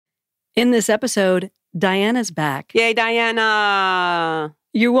In this episode, Diana's back. Yay, Diana!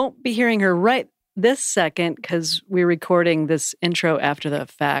 You won't be hearing her right this second because we're recording this intro after the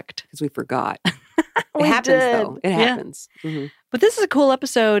fact. Because we forgot. We It happens, did. though. It happens. Mm-hmm. But this is a cool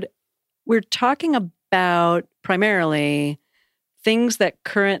episode. We're talking about primarily things that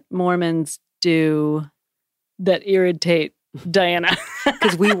current Mormons do that irritate Diana.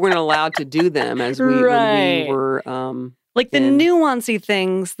 Because we weren't allowed to do them as when we were... like the nuancy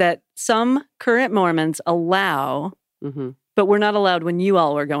things that some current Mormons allow, but were not allowed when you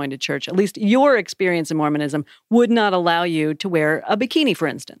all were going to church. At least your experience in Mormonism would not allow you to wear a bikini, for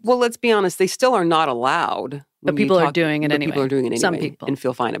instance. Well, let's be honest. They still are not allowed. But people are doing it anyway. People are doing it anyway. Some people. And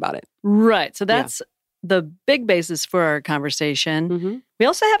feel fine about it. Right. So that's the big basis for our conversation. We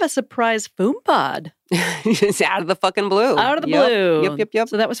also have a surprise foom pod. It's out of the fucking blue. Out of the blue. Yep.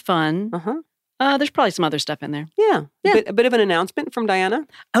 So that was fun. There's probably some other stuff in there. Yeah. A bit of an announcement from Diana.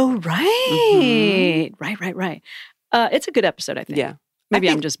 Oh, right. Right. It's a good episode, I think. Yeah. Maybe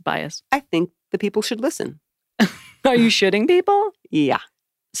I'm just biased. I think the people should listen. Are you shitting people? Yeah.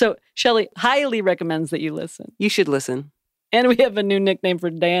 So Shelley highly recommends that you listen. You should listen. And we have a new nickname for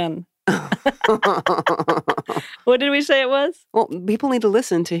Dan. What did we say it was? Well, people need to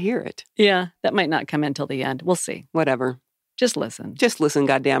listen to hear it. Yeah, that might not come in till the end. We'll see. Whatever. Just listen. Just listen,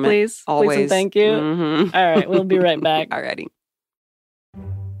 goddammit. Please. Always. Please and thank you. All right, we'll be right back. Alrighty.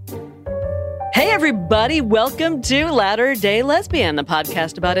 Hey, everybody. Welcome to Latter-day Lesbian, the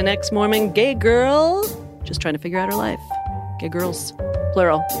podcast about an ex-Mormon gay girl just trying to figure out her life. Gay girls,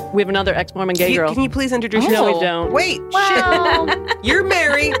 plural. We have another ex-Mormon gay girl. Can you please introduce No, yourself? we don't. Wait. Well, Shit. You're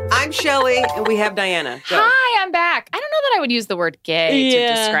Mary. I'm Shelley. And we have Diana. Go. hi, I'm back. I don't know that I would use the word gay Yeah.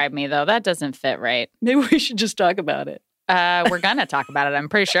 to describe me, though. That doesn't fit right. Maybe we should just talk about it. We're going to talk about it, I'm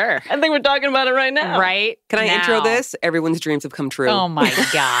pretty sure. I think we're talking about it right now. Right? Can I now. intro this? Everyone's dreams have come true. Oh, my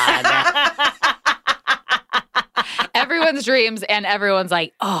God. Everyone's dreams, and everyone's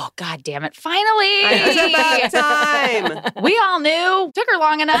like, oh, God damn it, finally. It's about time. We all knew. Took her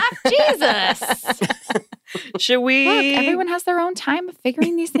long enough. Jesus. Should we... Look, everyone has their own time of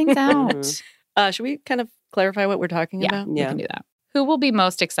figuring these things out. Should we kind of clarify what we're talking about? We can do that. Who will be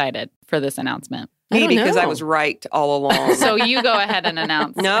most excited for this announcement? I Me, don't because I know. was right all along. So you go ahead and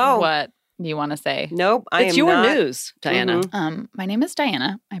announce No. what you want to say. Nope. It's am your not. news, Diana. My name is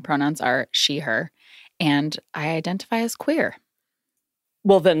Diana. My pronouns are she, her, and I identify as queer.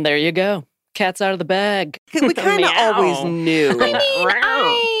 Well, then there you go. Cat's out of the bag. We kind of Meow. always knew.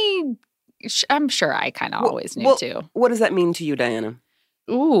 I mean, I'm sure I kind of always knew too. What does that mean to you, Diana?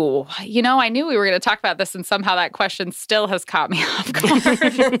 Ooh, I knew we were going to talk about this, and somehow that question still has caught me off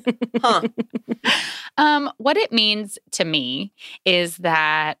guard. What it means to me is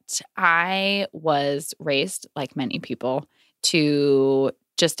that I was raised, like many people, to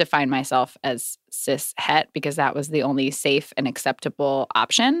just define myself as cis het because that was the only safe and acceptable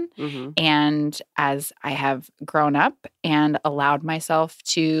option. And as I have grown up and allowed myself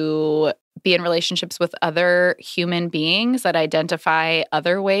to be in relationships with other human beings that identify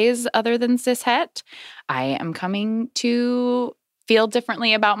other ways other than cis het, I am coming to feel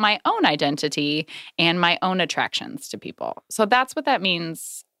differently about my own identity and my own attractions to people. So that's what that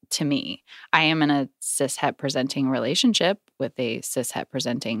means to me. I am in a cis het presenting relationship with a cis het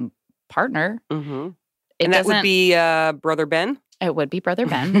presenting partner. And that would be Brother Ben? It would be Brother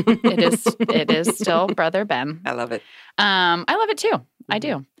Ben. It is still Brother Ben. I love it. I love it too. I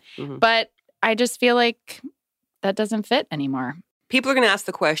do. But I just feel like that doesn't fit anymore. People are going to ask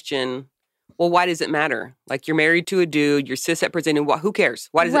the question, well, why does it matter? Like, you're married to a dude, you're cis het presenting. Who cares?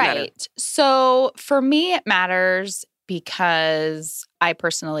 Why does it matter? So for me, it matters because I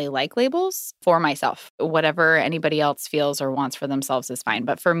personally like labels for myself. Whatever anybody else feels or wants for themselves is fine.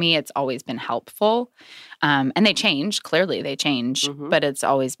 But for me, it's always been helpful. And they change. Clearly, they change. But it's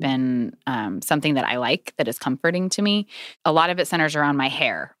always been something that I like, that is comforting to me. A lot of it centers around my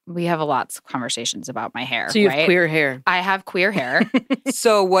hair. We have lots of conversations about my hair. So you have queer hair. I have queer hair.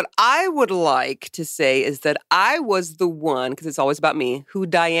 So what I would like to say is that I was the one, because it's always about me, who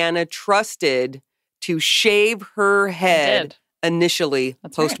Diana trusted to shave her head initially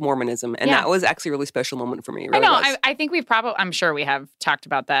post-Mormonism. And that was actually a really special moment for me. It really was. I think I'm sure we have talked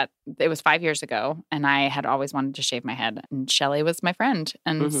about that. It was 5 years ago, and I had always wanted to shave my head. And Shelley was my friend.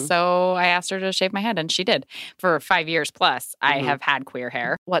 And so I asked her to shave my head, and she did. For 5 years plus, I have had queer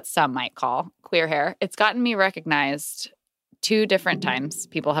hair, what some might call queer hair. It's gotten me recognized 2 different times.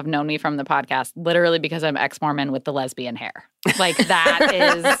 People have known me from the podcast literally because I'm ex-Mormon with the lesbian hair. Like, that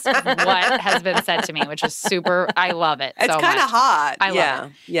is what has been said to me, which is super, I love it so much. It's kind of hot. I love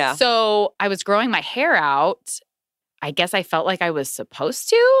it. Yeah. So I was growing my hair out I guess I felt like I was supposed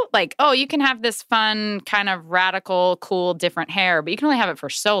to. Like, oh, you can have this fun, kind of radical, cool, different hair, but you can only have it for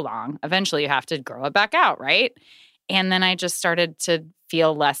so long. Eventually, you have to grow it back out, right? And then I just started to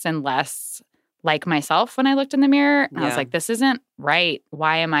feel less and less like myself when I looked in the mirror. And I was like, this isn't right.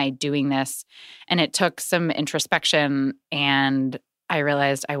 Why am I doing this? And it took some introspection, and I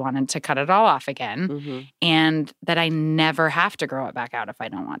realized I wanted to cut it all off again, and that I never have to grow it back out if I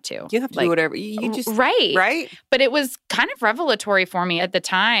don't want to. You have to do whatever. You just right. But it was kind of revelatory for me at the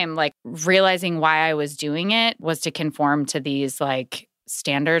time. Like, realizing why I was doing it was to conform to these like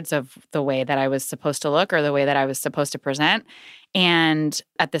standards of the way that I was supposed to look or the way that I was supposed to present. And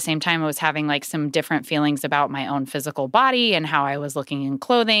at the same time, I was having like some different feelings about my own physical body and how I was looking in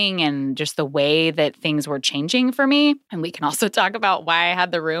clothing and just the way that things were changing for me. And we can also talk about why I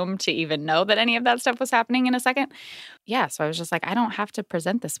had the room to even know that any of that stuff was happening in a second. Yeah, so I was just like, I don't have to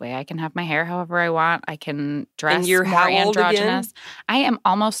present this way. I can have my hair however I want. I can dress and you're more how old androgynous. Again? I am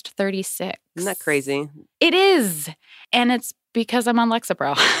almost 36. Isn't that crazy? It is. And it's because I'm on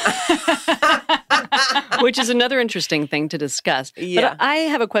Lexapro. Which is another interesting thing to discuss. Yeah. But I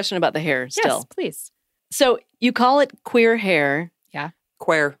have a question about the hair still. Yes, please. So you call it queer hair. Yeah.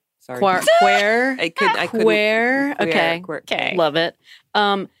 Queer. Sorry. Queer. I couldn't. Queer. Okay. Queer. Okay. Love it.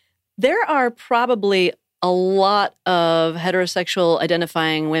 There are probably a lot of heterosexual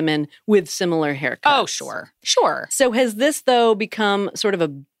identifying women with similar haircuts. Oh, sure. Sure. So has this, though, become sort of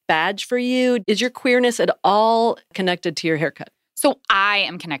a badge for you? Is your queerness at all connected to your haircut? So I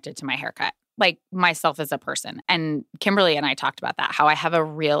am connected to my haircut, like myself as a person. And Kimberly and I talked about that, how I have a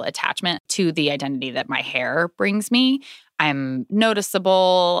real attachment to the identity that my hair brings me. I'm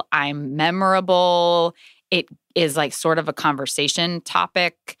noticeable. I'm memorable. It is like sort of a conversation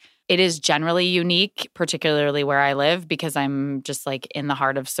topic. It is generally unique, particularly where I live, because I'm just like in the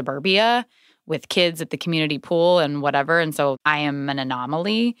heart of suburbia with kids at the community pool and whatever. And so I am an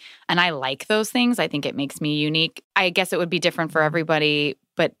anomaly, and I like those things. I think it makes me unique. I guess it would be different for everybody,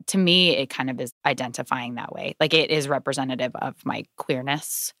 but to me, it kind of is identifying that way. Like, it is representative of my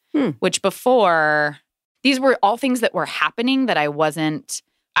queerness, which before, these were all things that were happening that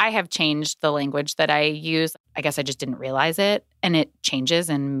I have changed the language that I use. I guess I just didn't realize it, and it changes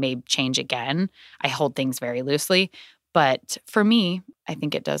and may change again. I hold things very loosely, but for me, I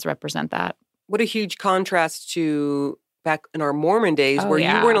think it does represent that. What a huge contrast to back in our Mormon days where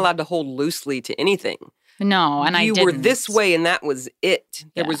you weren't allowed to hold loosely to anything. No, and you were this way and that was it.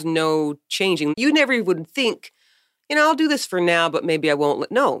 There was no changing. You never would think, I'll do this for now, but maybe I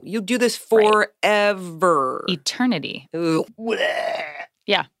won't. No, you do this forever. Eternity. Ugh.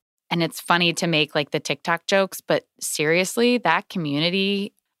 Yeah. And it's funny to make like the TikTok jokes, but seriously, that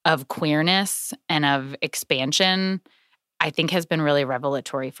community of queerness and of expansion, I think, has been really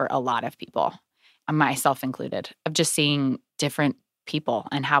revelatory for a lot of people, myself included, of just seeing different people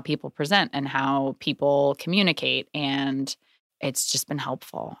and how people present and how people communicate. And it's just been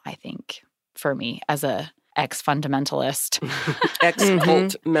helpful, I think, for me as a ex-fundamentalist.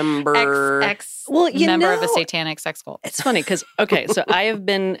 Ex-cult member. Member of a satanic sex cult. It's funny because, so I have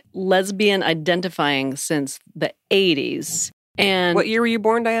been lesbian identifying since the 80s. And what year were you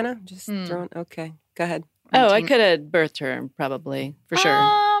born, Diana? Just throwing. Okay, go ahead. Oh, I could have birthed her probably, for sure.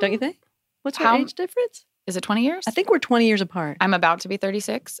 Don't you think? What's our age difference? Is it 20 years? I think we're 20 years apart. I'm about to be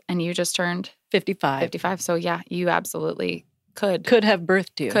 36, and you just turned 55. So yeah, you absolutely could have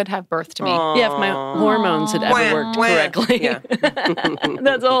birthed you. Could have birthed me. Aww. Yeah, if my hormones had ever worked correctly. Yeah.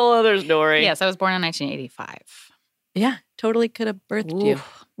 That's a whole other story. Yes, I was born in 1985. Yeah, totally could have birthed you.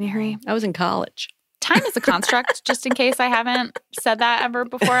 Mary. I was in college. Time is a construct, just in case I haven't said that ever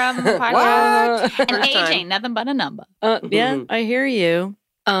before on the podcast. What? And age ain't nothing but a number. Yeah, I hear you.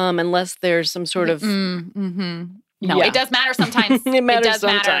 Unless there's some sort of... No, it does matter sometimes. It matters does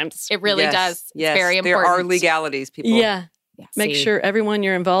sometimes. It really does. Yes, It's very important. There are legalities, people. Yeah. Make sure everyone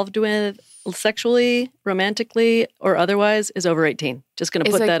you're involved with sexually, romantically, or otherwise is over 18. Just going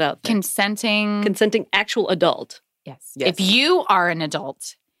to put that out there. Consenting actual adult. Yes. If you are an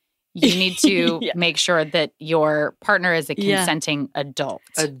adult, you need to make sure that your partner is a consenting adult.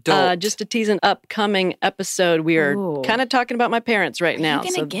 Just to tease an upcoming episode, we are kind of talking about my parents right now. Are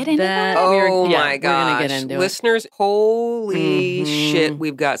you going to get into that? Oh my gosh. We're going to get into Listeners, holy shit,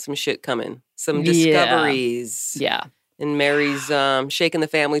 we've got some shit coming. Some discoveries. Yeah. And Mary's shaking the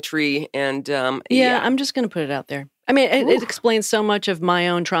family tree. And I'm just going to put it out there. I mean, it explains so much of my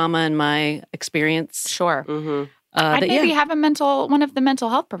own trauma and my experience. Sure. I'd maybe have one of the mental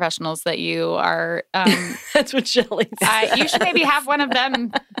health professionals that you are. That's what Shelley said. You should maybe have one of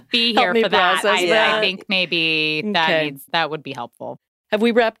them be here for that. I think maybe that would be helpful. Have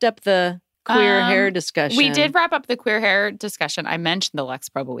we wrapped up the queer hair discussion. We did wrap up the queer hair discussion. I mentioned the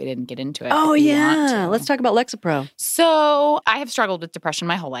Lexapro, but we didn't get into it. Oh, yeah. Let's talk about Lexapro. So I have struggled with depression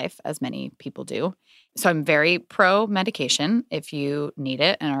my whole life, as many people do. So I'm very pro-medication if you need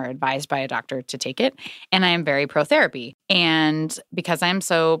it and are advised by a doctor to take it. And I am very pro-therapy. And because I'm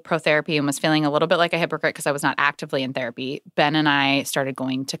so pro-therapy and was feeling a little bit like a hypocrite because I was not actively in therapy, Ben and I started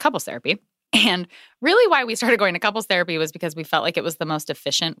going to couples therapy. And really why we started going to couples therapy was because we felt like it was the most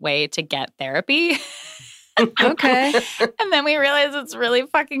efficient way to get therapy. Okay. And then we realized it's really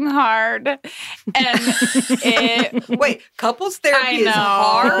fucking hard. And Wait, couples therapy is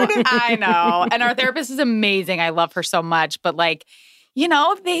hard? I know. And our therapist is amazing. I love her so much. But like, you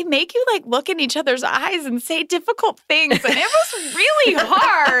know, they make you like look in each other's eyes and say difficult things. And it was really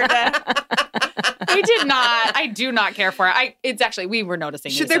hard. I do not care for it. It's actually, we were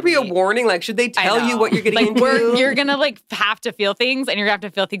noticing. Should there be a warning? Like, should they tell you what you're getting into? You're going to like have to feel things and you're going to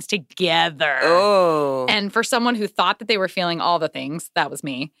have to feel things together. Oh. And for someone who thought that they were feeling all the things, that was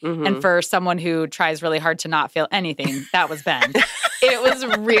me. Mm-hmm. And for someone who tries really hard to not feel anything, that was Ben. It was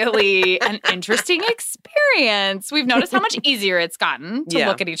really an interesting experience. We've noticed how much easier it's gotten to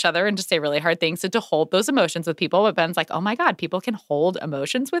look at each other and to say really hard things and to hold those emotions with people. But Ben's like, oh my God, people can hold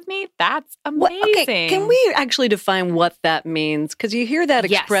emotions with me? That's amazing. Okay, can we actually define what that means? Because you hear that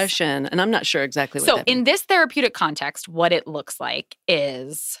expression, and I'm not sure exactly what that means. So in this therapeutic context, what it looks like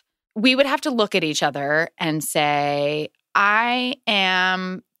is we would have to look at each other and say, I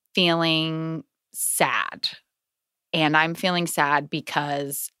am feeling sad. And I'm feeling sad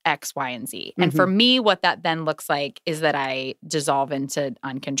because X, Y, and Z. And for me, what that then looks like is that I dissolve into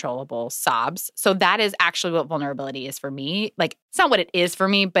uncontrollable sobs. So that is actually what vulnerability is for me. Like, it's not what it is for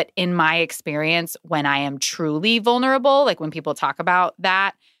me, but in my experience, when I am truly vulnerable, like when people talk about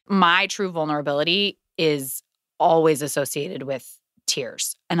that, my true vulnerability is always associated with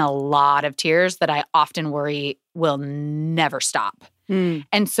tears, and a lot of tears that I often worry will never stop.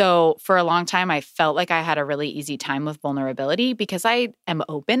 And so for a long time, I felt like I had a really easy time with vulnerability because I am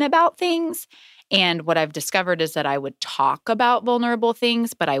open about things. And what I've discovered is that I would talk about vulnerable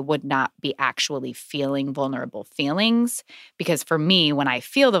things, but I would not be actually feeling vulnerable feelings. Because for me, when I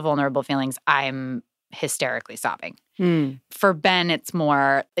feel the vulnerable feelings, I'm hysterically sobbing. For Ben, it's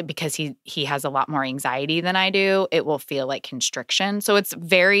more because he has a lot more anxiety than I do. It will feel like constriction. So it's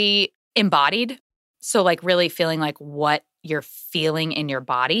very embodied. So like really feeling like what you're feeling in your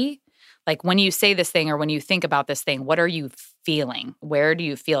body. Like when you say this thing or when you think about this thing, what are you feeling? Where do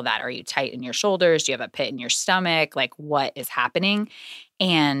you feel that? Are you tight in your shoulders? Do you have a pit in your stomach? Like what is happening?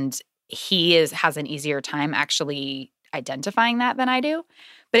 And he has an easier time actually identifying that than I do.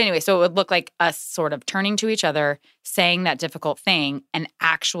 But anyway, so it would look like us sort of turning to each other, saying that difficult thing and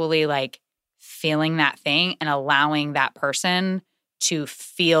actually like feeling that thing and allowing that person to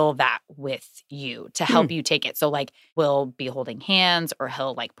feel that with you, to help you take it. So like we'll be holding hands or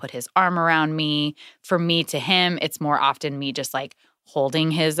he'll like put his arm around me. For me to him, it's more often me just like holding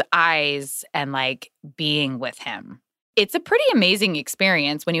his eyes and like being with him. It's a pretty amazing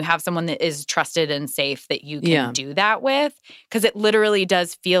experience when you have someone that is trusted and safe that you can do that with, because it literally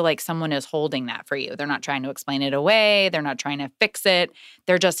does feel like someone is holding that for you. They're not trying to explain it away. They're not trying to fix it.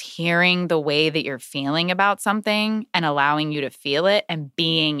 They're just hearing the way that you're feeling about something and allowing you to feel it and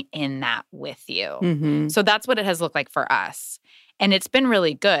being in that with you. So that's what it has looked like for us. And it's been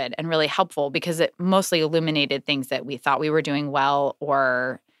really good and really helpful because it mostly illuminated things that we thought we were doing well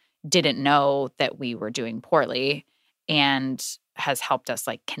or didn't know that we were doing poorly, and has helped us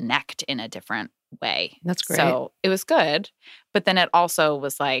like connect in a different way. That's great. So it was good. But then it also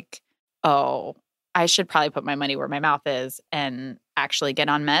was like, oh, I should probably put my money where my mouth is and actually get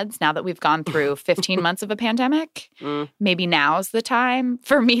on meds now that we've gone through 15 months of a pandemic. Maybe now's the time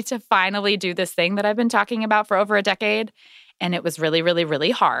for me to finally do this thing that I've been talking about for over a decade. And it was really, really,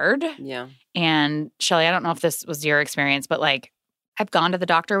 really hard. Yeah. And Shelley, I don't know if this was your experience, but like, I've gone to the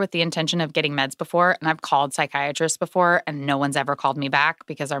doctor with the intention of getting meds before, and I've called psychiatrists before, and no one's ever called me back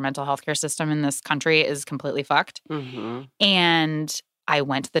because our mental health care system in this country is completely fucked. And I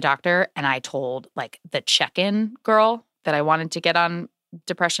went to the doctor, and I told, like, the check-in girl that I wanted to get on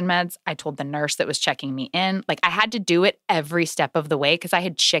depression meds. I told the nurse that was checking me in. Like, I had to do it every step of the way because I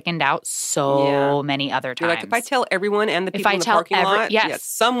had chickened out so many other times. You're like, if I tell everyone and the people in the parking lot,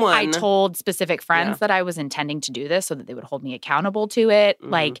 someone. I told specific friends that I was intending to do this so that they would hold me accountable to it.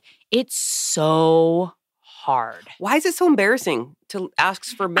 Like, it's so hard. Why is it so embarrassing to ask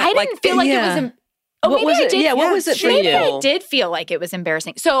for meds? I didn't feel like it was What was it? Yeah, what was it for you? Maybe I did feel like it was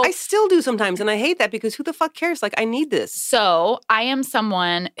embarrassing. So I still do sometimes, and I hate that because who the fuck cares? Like, I need this. So I am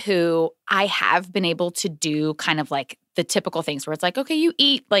someone who I have been able to do kind of like the typical things where it's like, okay, you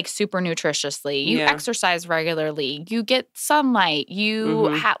eat like super nutritiously, you exercise regularly, you get sunlight, you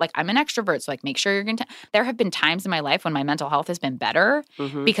have like, I'm an extrovert, so like make sure you're going to. There have been times in my life when my mental health has been better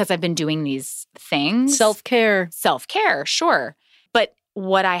because I've been doing these things. Self-care, sure. But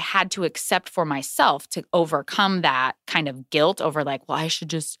what I had to accept for myself to overcome that kind of guilt over like, well, I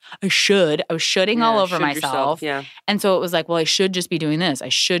was shoulding all over myself. Yourself, And so it was like, well, I should just be doing this. I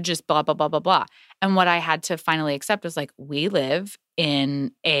should just blah, blah, blah, blah, blah. And what I had to finally accept was like, we live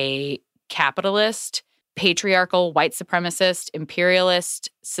in a capitalist, patriarchal, white supremacist, imperialist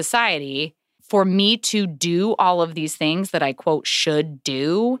society. For me to do all of these things that I, quote, should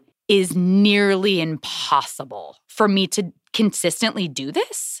do is nearly impossible. For me to consistently do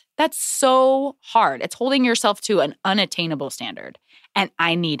this, that's so hard. It's holding yourself to an unattainable standard, and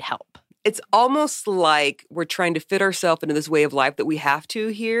I need help. It's almost like we're trying to fit ourselves into this way of life that we have to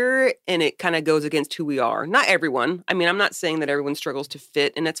here, and it kind of goes against who we are. Not everyone. I mean, I'm not saying that everyone struggles to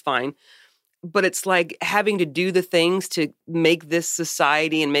fit, and that's fine. But it's like having to do the things to make this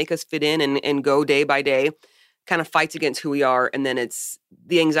society and make us fit in and go day by day kind of fights against who we are. And then it's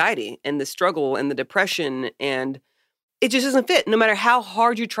the anxiety and the struggle and the depression, and it just doesn't fit. No matter how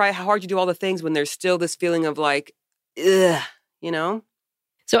hard you try, how hard you do all the things, when there's still this feeling of like, ugh, you know?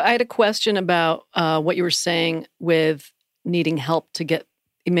 So I had a question about what you were saying with needing help to get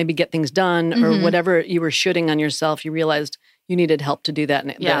things done or whatever you were shooting on yourself. You realized you needed help to do that,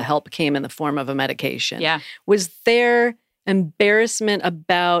 and the help came in the form of a medication. Yeah. Was there embarrassment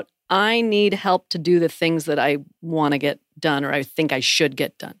about, I need help to do the things that I want to get done or I think I should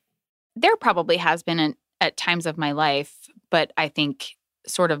get done? There probably has been at times of my life, but I think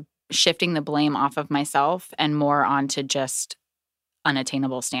sort of shifting the blame off of myself and more onto just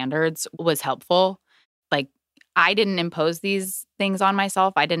unattainable standards was helpful. Like, I didn't impose these things on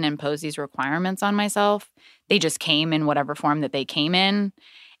myself. I didn't impose these requirements on myself. They just came in whatever form that they came in.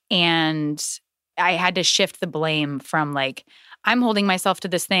 And I had to shift the blame from like, I'm holding myself to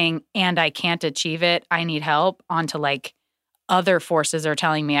this thing and I can't achieve it, I need help, onto like, other forces are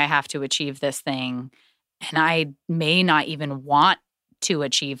telling me I have to achieve this thing. And I may not even want to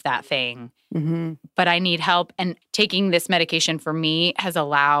achieve that thing, but I need help. And taking this medication for me has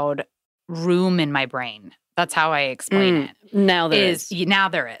allowed room in my brain. That's how I explain it. Now there is. Now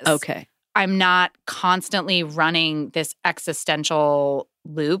there is. Okay. I'm not constantly running this existential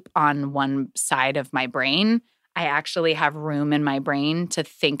loop on one side of my brain. I actually have room in my brain to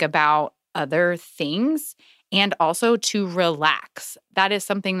think about other things and also to relax. That is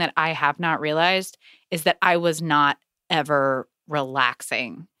something that I have not realized, is that I was not ever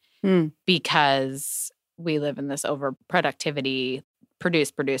relaxing because we live in this overproductivity,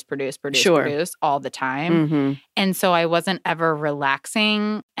 produce all the time. And so I wasn't ever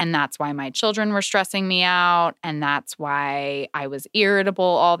relaxing, and that's why my children were stressing me out, and that's why I was irritable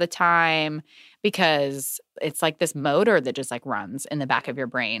all the time, because it's like this motor that just like runs in the back of your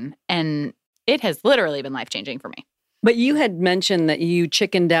brain. And it has literally been life-changing for me. But you had mentioned that you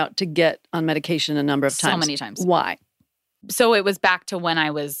chickened out to get on medication a number of times. So many times. Why? So it was back to when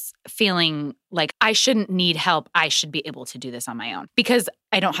I was feeling like I shouldn't need help. I should be able to do this on my own. Because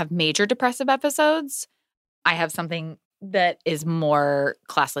I don't have major depressive episodes. I have something that is more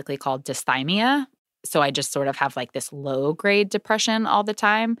classically called dysthymia. So I just sort of have like this low-grade depression all the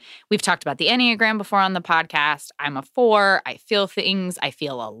time. We've talked about the Enneagram before on the podcast. I'm a 4. I feel things. I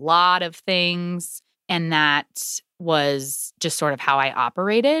feel a lot of things. And that was just sort of how I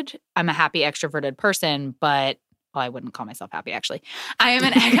operated. I'm a happy, extroverted person, but well, I wouldn't call myself happy, actually. I am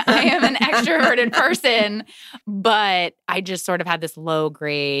an extroverted person, but I just sort of had this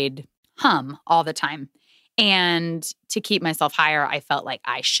low-grade hum all the time. And to keep myself higher, I felt like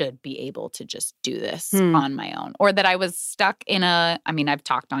I should be able to just do this on my own. Or that I was stuck in I've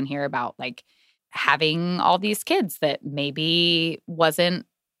talked on here about like having all these kids that maybe wasn't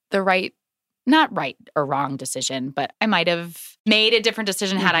the right, not right or wrong decision, but I might have made a different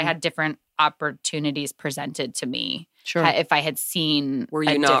decision had I had different opportunities presented to me. Sure. If I had seen Were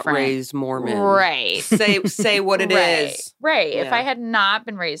you not raised Mormon? Right. Say what it is. Right. Yeah. If I had not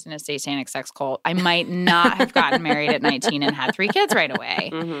been raised in a satanic sex cult, I might not have gotten married at 19 and had 3 kids right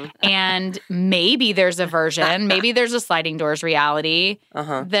away. And maybe there's a version, maybe there's a sliding doors reality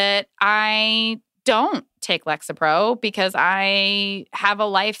that I don't take Lexapro because I have a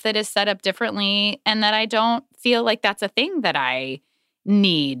life that is set up differently and that I don't feel like that's a thing that I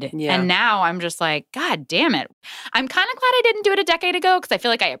need. Yeah. And now I'm just like, God damn it. I'm kind of glad I didn't do it a decade ago because I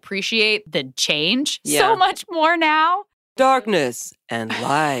feel like I appreciate the change so much more now. Darkness and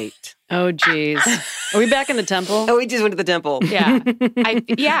light. Oh, geez. Are we back in the temple? Oh, we just went to the temple. Yeah.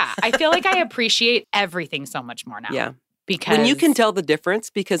 I feel like I appreciate everything so much more now. Yeah. Because when you can tell the difference,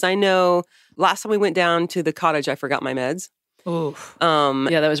 because I know last time we went down to the cottage, I forgot my meds. Oof.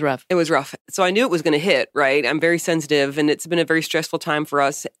 Yeah, that was rough. It was rough. So I knew it was going to hit, right? I'm very sensitive, and it's been a very stressful time for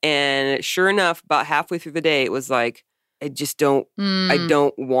us. And sure enough, about halfway through the day, it was like, I don't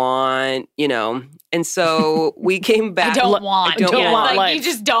want, And so we came back. I don't want. Life. You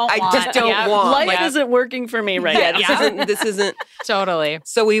just don't want. I just don't want. Life isn't working for me right now. This isn't. Totally.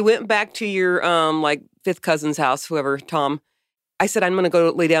 So we went back to your fifth cousin's house, whoever, Tom. I said, I'm going to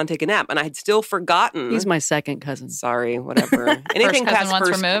go lay down and take a nap. And I had still forgotten. He's my second cousin. Sorry, whatever. Anything first cousin past once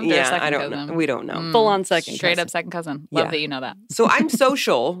first, removed or second I don't cousin? know. We don't know. Full on second Straight cousin. up second cousin. Love that you know that. So I'm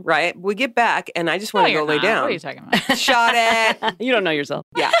social, right? We get back and I just want to go lay down. What are you talking about? Shot at. You don't know yourself.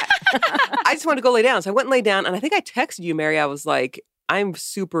 Yeah. I just wanted to go lay down. So I went and lay down. And I think I texted you, Mary. I was like, I'm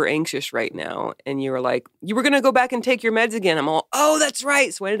super anxious right now. And you were like, you were going to go back and take your meds again. I'm all, oh, that's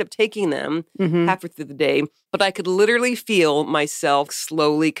right. So I ended up taking them halfway through the day. But I could literally feel myself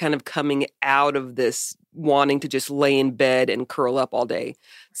slowly kind of coming out of this wanting to just lay in bed and curl up all day.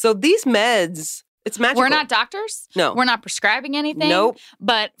 So these meds, it's magical. We're not doctors. No. We're not prescribing anything. Nope.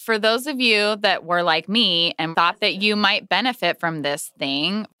 But for those of you that were like me and thought that you might benefit from this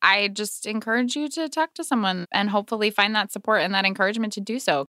thing, I just encourage you to talk to someone and hopefully find that support and that encouragement to do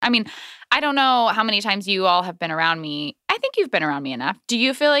so. I mean, I don't know how many times you all have been around me. I think you've been around me enough. Do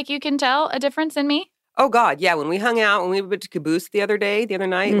you feel like you can tell a difference in me? Oh, God. Yeah. When we hung out, when we went to Caboose the other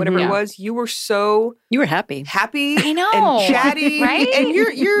night, whatever it was, you were so... You were happy. I know. And chatty. Right? And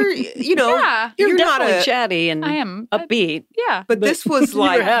you're Yeah. You're not definitely chatty and I am upbeat. Yeah. But this was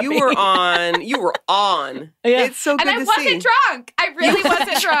like, you were on. Yeah. It's so good and I to see. wasn't drunk. I really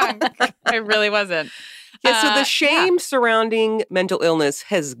wasn't drunk. I really wasn't. Yeah, so the shame surrounding mental illness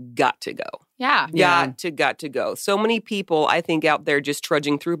has got to go. Yeah. Got to go. So many people, I think, out there just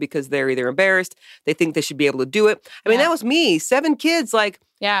trudging through because they're either embarrassed, they think they should be able to do it. I mean, that was me, 7 kids, like,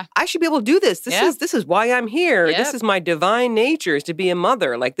 I should be able to do this. This is why I'm here. Yep. This is my divine nature, is to be a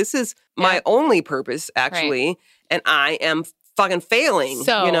mother. Like, this is my only purpose, actually. Right. And I am fucking failing,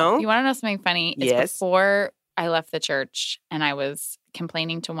 So, you know? You want to know something funny? It's Yes. before I left the church and I was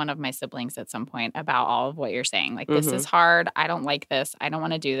complaining to one of my siblings at some point about all of what you're saying. Like, this is hard. I don't like this. I don't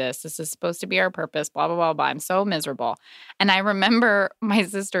want to do this. This is supposed to be our purpose, blah, blah, blah, blah. I'm so miserable. And I remember my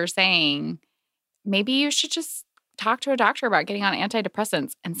sister saying, maybe you should just talk to a doctor about getting on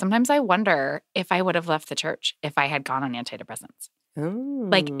antidepressants. And sometimes I wonder if I would have left the church if I had gone on antidepressants. Oh.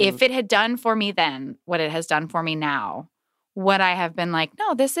 Like, if it had done for me then what it has done for me now, would I have been like,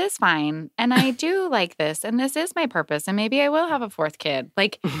 no, this is fine. And I do like this. And this is my purpose. And maybe I will have a 4th kid.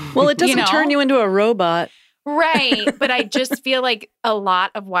 Like, well, it doesn't turn you into a robot. Right. But I just feel like a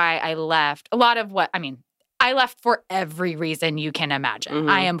lot of why I left, I left for every reason you can imagine.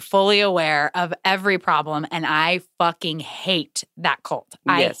 I am fully aware of every problem. And I fucking hate that cult.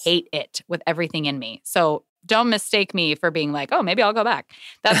 Yes. I hate it with everything in me. So don't mistake me for being like, oh, maybe I'll go back.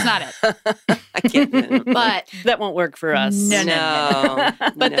 That's not it. I can't. But that won't work for us. No.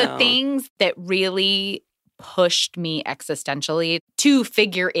 But the things that really pushed me existentially to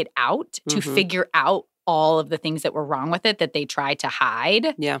figure it out, to figure out all of the things that were wrong with it that they tried to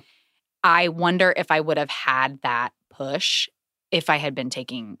hide. Yeah. I wonder if I would have had that push if I had been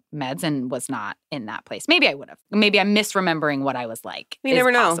taking meds and was not in that place. Maybe I would have. Maybe I'm misremembering what I was like. You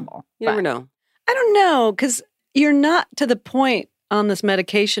never know. Possible, you never know. I don't know, because you're not to the point on this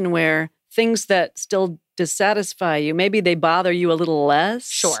medication where things that still dissatisfy you, maybe they bother you a little less.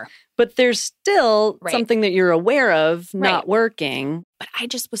 Sure. But there's still something that you're aware of not working. But I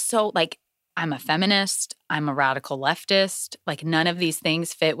just was so like, I'm a feminist. I'm a radical leftist. Like, none of these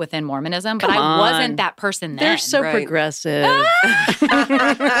things fit within Mormonism. But I wasn't that person then. They're so progressive. They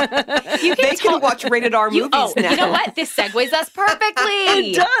can watch rated R movies now. You know what? This segues us perfectly.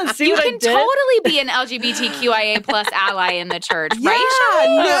 It does. See you what can I did? totally be an LGBTQIA plus ally in the church, right, Yeah,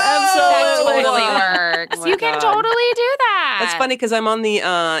 Shelly? absolutely. That totally works. Oh my you can God. totally do that. That's funny because I'm on the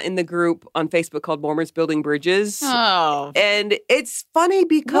in the group on Facebook called Mormons Building Bridges. Oh. And it's funny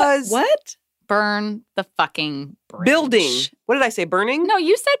because What? Burn the fucking bridge. building. What did I say? Burning? No,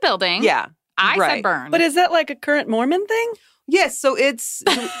 you said building. Yeah. I right. said burn. But is that like a current Mormon thing? Yes, so it's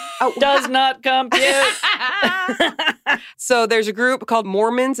Does not compute. So there's a group called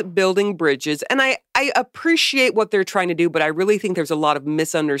Mormons Building Bridges, and I appreciate what they're trying to do, but I really think there's a lot of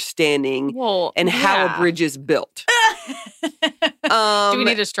misunderstanding and how a bridge is built. Do we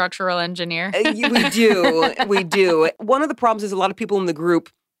need a structural engineer? We do. We do. One of the problems is a lot of people in the group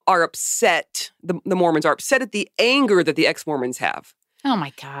are upset. The Mormons are upset at the anger that the ex-Mormons have. Oh,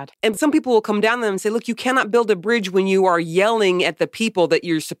 my God. And some people will come down to them and say, look, you cannot build a bridge when you are yelling at the people that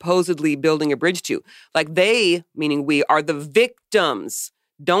you're supposedly building a bridge to. Like they, meaning we, are the victims.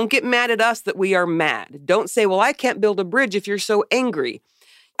 Don't get mad at us that we are mad. Don't say, well, I can't build a bridge if you're so angry.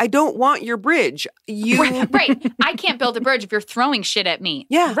 I don't want your bridge. Right. I can't build a bridge if you're throwing shit at me.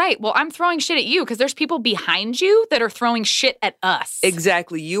 Yeah. Right. Well, I'm throwing shit at you because there's people behind you that are throwing shit at us.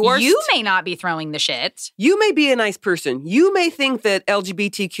 Exactly. You may not be throwing the shit. You may be a nice person. You may think that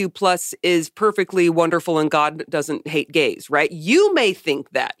LGBTQ plus is perfectly wonderful and God doesn't hate gays, right? You may think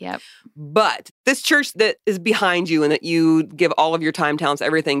that. Yep. But this church that is behind you and that you give all of your time, talents,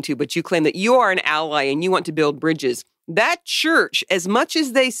 everything to, but you claim that you are an ally and you want to build bridges. That church, as much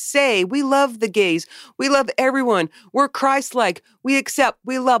as they say, we love the gays, we love everyone, we're Christ-like, we accept,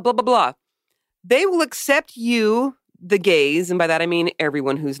 we love, blah, blah, blah. They will accept you, the gays, and by that I mean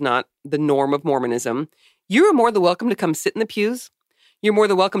everyone who's not the norm of Mormonism. You are more than welcome to come sit in the pews. You're more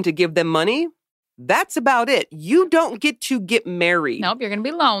than welcome to give them money. That's about it. You don't get to get married. Nope, you're going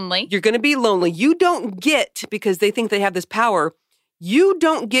to be lonely. You're going to be lonely. You don't get, because they think they have this power, you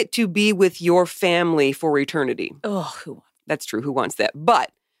don't get to be with your family for eternity. Oh, that's true. Who wants that?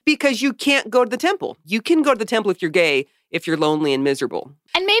 But because you can't go to the temple. You can go to the temple if you're gay, if you're lonely and miserable.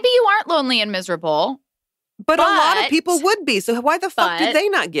 And maybe you aren't lonely and miserable. But a lot of people would be. So why the fuck did they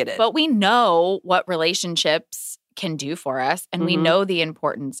not get it? But we know what relationships can do for us, and we know the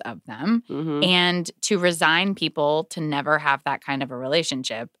importance of them. And to resign people to never have that kind of a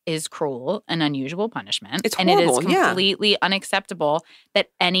relationship is cruel and unusual punishment. It's horrible, and it is completely unacceptable that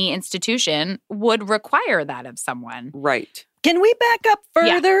any institution would require that of someone. Right. Can we back up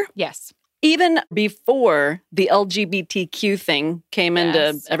further? Yeah. Yes. Even before the LGBTQ thing came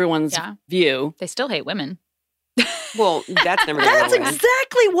into everyone's view. They still hate women. Well, that's never going to That's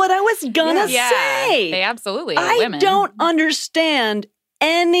exactly what I was going to say. They absolutely hate women. I don't understand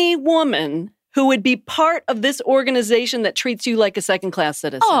any woman who would be part of this organization that treats you like a second-class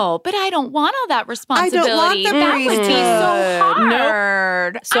citizen. Oh, but I don't want all that responsibility. I don't want the that would be so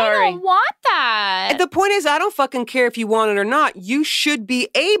hard. Nope. Sorry. I don't want that. The point is, I don't fucking care if you want it or not. You should be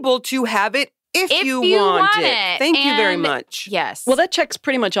able to have it if you want it. Thank you very much. Yes. Well, that checks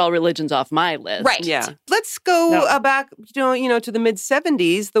pretty much all religions off my list. Right. Yeah. Let's go back, to the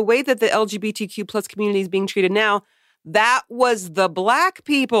mid-70s. The way that the LGBTQ plus community is being treated now, that was the black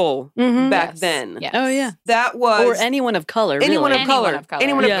people back then. Yes. Oh, yeah. That was... Or anyone of color, really. Anyone of color.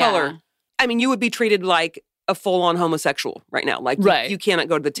 Anyone of Yeah. color. I mean, you would be treated like a full-on homosexual right now. Like, you cannot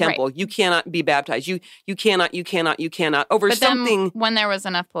go to the temple. Right. You cannot be baptized. You cannot over but something... Then when there was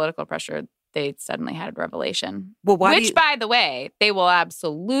enough political pressure, they suddenly had a revelation. Well, which, by the way, they will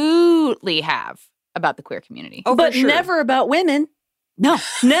absolutely have about the queer community. Oh, but never about women. No,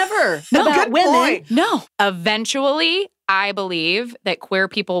 never about women. Point. No. Eventually, I believe that queer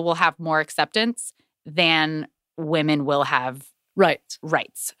people will have more acceptance than women will have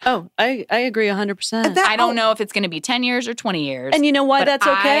rights. Oh, I agree 100%. I don't know if it's going to be 10 years or 20 years. And you know why that's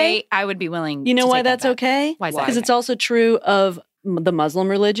okay? I would be willing You know to why take that's that okay? Why is that Because okay? it's also true of the Muslim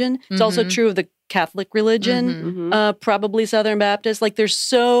religion. It's also true of the Catholic religion, probably Southern Baptist. Like, there's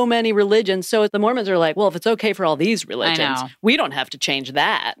so many religions. So the Mormons are like, well, if it's okay for all these religions, we don't have to change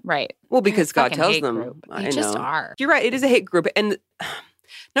that. Right. Well, because God tells them. They just are. You're right. It is a hate group. And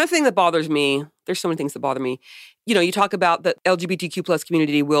another thing that bothers me, there's so many things that bother me. You talk about the LGBTQ plus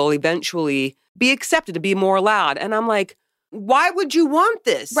community will eventually be accepted, to be more allowed. And I'm like, why would you want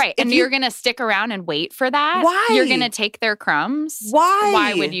this? Right. And you're going to stick around and wait for that? Why? You're going to take their crumbs? Why?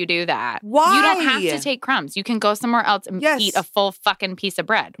 Why would you do that? Why? You don't have to take crumbs. You can go somewhere else and eat a full fucking piece of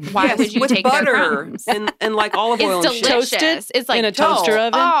bread. Why would you with take butter their crumbs? and like olive oil It's and shit. delicious. It's like in a toaster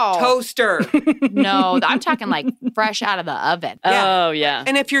oven? Oh. Toaster. No, I'm talking like fresh out of the oven. Yeah. Oh, yeah.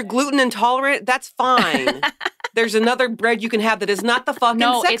 And if you're gluten intolerant, that's fine. There's another bread you can have that is not the fucking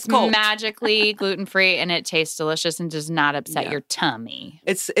sex cult. It's magically gluten-free and it tastes delicious and does not upset your tummy.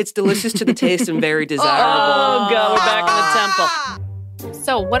 It's delicious to the taste and very desirable. Oh, God, we're back in the temple.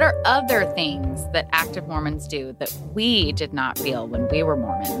 So what are other things that active Mormons do that we did not feel when we were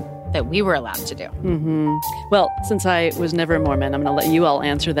Mormon that we were allowed to do? Well, since I was never a Mormon, I'm going to let you all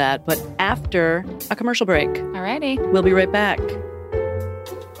answer that. But after a commercial break. Alrighty. We'll be right back.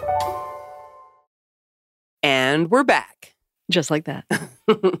 And we're back. Just like that.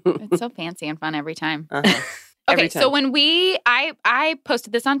 It's so fancy and fun every time. Every Okay, time. so when I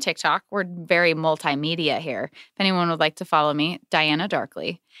posted this on TikTok, we're very multimedia here. If anyone would like to follow me, Diana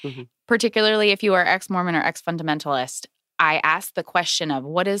Darkley. Particularly if you are ex-Mormon or ex-fundamentalist, I asked the question of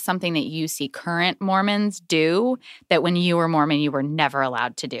what is something that you see current Mormons do that when you were Mormon, you were never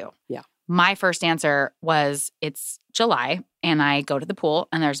allowed to do? Yeah. My first answer was it's July and I go to the pool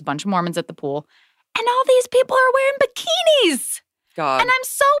and there's a bunch of Mormons at the pool and all these people are wearing bikinis. God. And I'm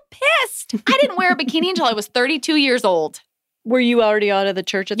so pissed. I didn't wear a bikini until I was 32 years old. Were you already out of the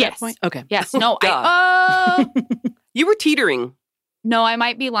church at that point? Okay. Yes. No. You were teetering. No, I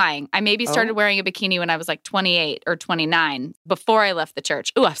might be lying. I maybe started wearing a bikini when I was like 28 or 29 before I left the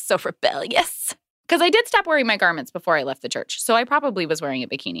church. Ooh, I was so rebellious. Because I did stop wearing my garments before I left the church. So I probably was wearing a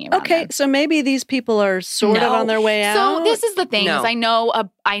bikini around then. So maybe these people are sort of on their way out. So this is the thing is I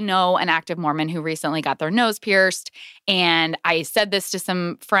know an active Mormon who recently got their nose pierced. And I said this to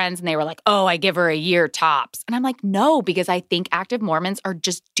some friends and they were like, oh, I give her a year tops. And I'm like, no, because I think active Mormons are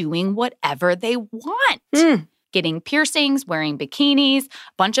just doing whatever they want. Getting piercings, wearing bikinis. A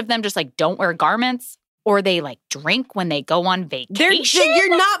bunch of them just like don't wear garments. Or they like drink when they go on vacation.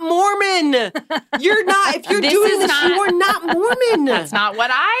 You're not Mormon. You're not. If you're doing this, you are not Mormon. That's not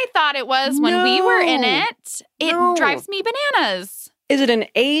what I thought it was when we were in it. It drives me bananas. Is it an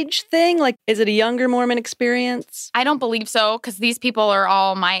age thing? Like, is it a younger Mormon experience? I don't believe so because these people are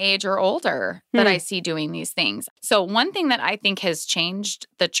all my age or older that I see doing these things. So one thing that I think has changed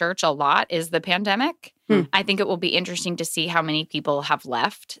the church a lot is the pandemic. I think it will be interesting to see how many people have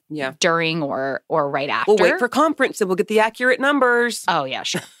left during or right after. We'll wait for conference and we'll get the accurate numbers. Oh, yeah,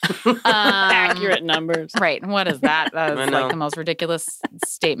 sure. Accurate numbers. Right. What is that? That was like the most ridiculous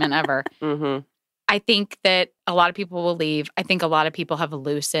statement ever. I think that a lot of people will leave. I think a lot of people have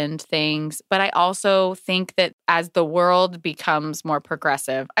loosened things. But I also think that as the world becomes more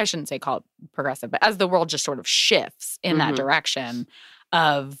progressive, I shouldn't say call it progressive, but as the world just sort of shifts in that direction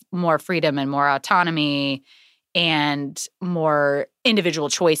of more freedom and more autonomy and more individual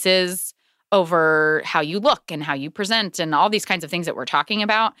choices over how you look and how you present and all these kinds of things that we're talking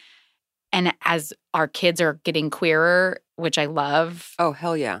about. And as our kids are getting queerer, which I love. Oh,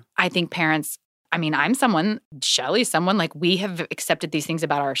 hell yeah. I think parents, I mean, I'm someone, Shelley's someone, like we have accepted these things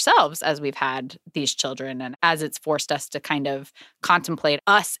about ourselves as we've had these children and as it's forced us to kind of contemplate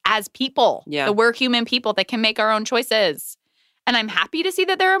us as people. Yeah. That we're human people that can make our own choices. And I'm happy to see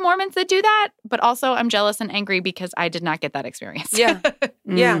that there are Mormons that do that, but also I'm jealous and angry because I did not get that experience. Yeah.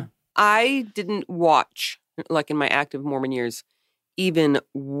 Yeah. I didn't watch, like in my active Mormon years, even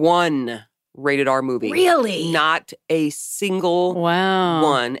one rated R movie. Really? Not a single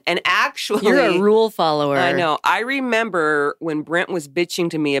one. And actually, you're a rule follower. I know. I remember when Brent was bitching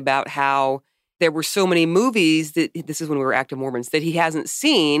to me about how there were so many movies that, this is when we were active Mormons, that he hasn't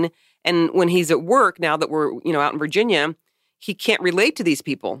seen. And when he's at work, now that we're, out in Virginia, he can't relate to these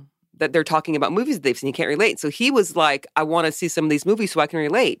people that they're talking about movies that they've seen. He can't relate. So he was like, I want to see some of these movies so I can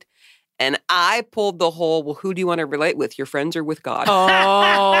relate. And I pulled the whole, well, who do you want to relate with? Your friends or with God?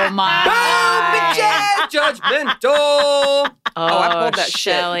 Oh, my. Boom! Judgmental. I pulled that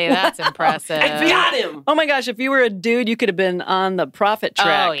Shelley, that's impressive. I got him. Oh, my gosh. If you were a dude, you could have been on the prophet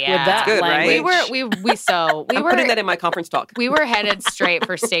track with that good, language. Right? We were putting that in my conference talk. We were headed straight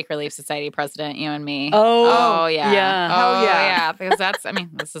for Stake Relief Society president, you and me. Oh, yeah. Yeah. Oh, yeah. Because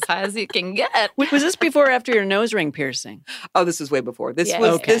this is as high as you can get. Was this before or after your nose ring piercing? Oh, this was way before. This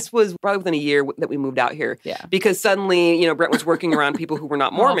was probably within a year that we moved out here. Yeah. Because suddenly, Brent was working around people who were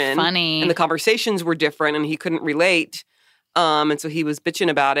not Mormon. Funny. And the conversations were different and he couldn't relate. And so he was bitching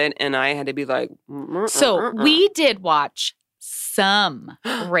about it and I had to be like, So we did watch some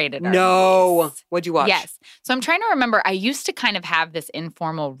rated R movies. What'd you watch? Yes. So I'm trying to remember. I used to kind of have this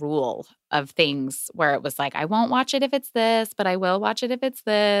informal rule of things where it was like, I won't watch it if it's this, but I will watch it if it's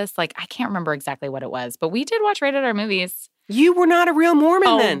this. Like, I can't remember exactly what it was, but we did watch rated R movies. You were not a real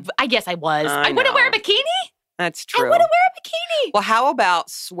Mormon then. I guess I was. I wouldn't wear a bikini. That's true. I wouldn't wear a bikini. Well, how about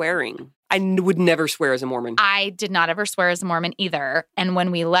swearing? I would never swear as a Mormon. I did not ever swear as a Mormon either. And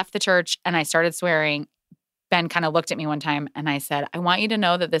when we left the church and I started swearing, Ben kind of looked at me one time and I said, I want you to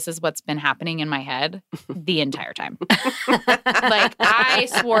know that this is what's been happening in my head the entire time. Like, I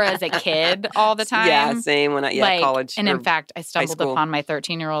swore as a kid all the time. Yeah, same when college. And in fact, I stumbled upon my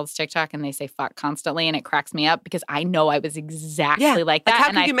 13-year-old's TikTok and they say fuck constantly and it cracks me up because I know I was exactly like that.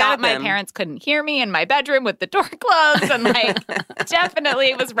 And I thought my parents couldn't hear me in my bedroom with the door closed and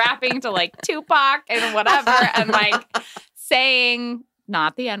definitely was rapping to Tupac and whatever and saying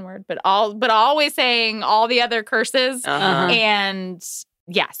not the N-word, but always saying all the other curses. And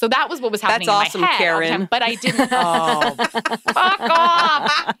Yeah, so that was what was happening That's awesome, in my head Karen. all the time, but I didn't. Oh, fuck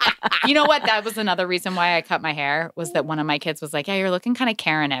off. You know what? That was another reason why I cut my hair, was that one of my kids was like, yeah, you're looking kind of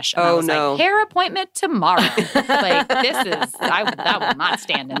Karen-ish. And I was like, hair appointment tomorrow. Like, that will not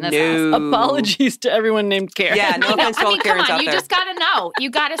stand in this house. Apologies to everyone named Karen. Yeah, no offense to all the Karens come on, out you there. just got to know.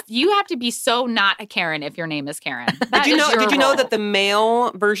 You have to be so not a Karen if your name is Karen. Did you know that the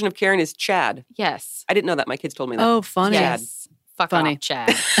male version of Karen is Chad? Yes. I didn't know that. My kids told me that. Oh, funny. Yes. Fuck off,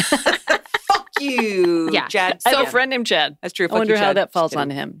 Chad. Fuck you, Yeah. Chad. I have a friend named Chad. That's true. I wonder how that falls Just on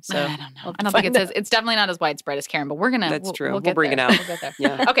him. So I don't know. I don't think it's definitely not as widespread as Karen, but we're gonna. That's true. We'll We'll bring it out. We'll get there.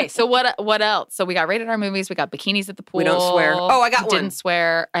 Yeah. Okay. So what else? So we got rated R movies. We got bikinis at the pool. We don't swear. Oh, I got one. Didn't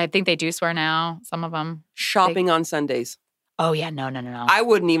swear. I think they do swear now. Some of them. Shopping on Sundays. Oh yeah. No. I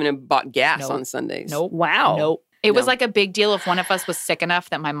wouldn't even have bought gas on Sundays. Nope. Wow. Nope. It was like a big deal if one of us was sick enough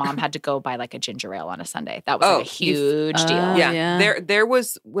that my mom had to go buy like a ginger ale on a Sunday. That was like a huge deal. Yeah. There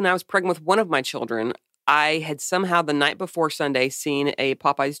was, when I was pregnant with one of my children, I had somehow the night before Sunday seen a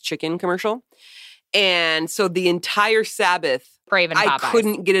Popeye's chicken commercial. And so the entire Sabbath, I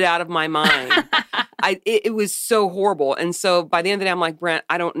couldn't get it out of my mind. It was so horrible. And so by the end of the day, I'm like, Brent,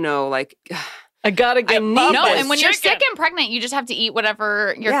 I don't know. Like, I gotta get No, and when you're sick and pregnant, you just have to eat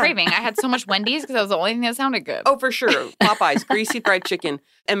whatever you're craving. I had so much Wendy's because that was the only thing that sounded good. Oh, for sure. Popeye's, greasy fried chicken.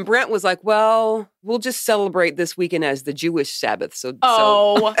 And Brent was like, well, we'll just celebrate this weekend as the Jewish Sabbath.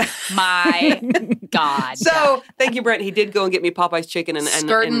 My God. So thank you, Brent. He did go and get me Popeye's chicken. And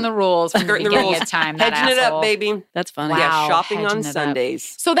skirting the rules from the beginning of time. Hedging it up, baby. That's funny. Wow, yeah, shopping on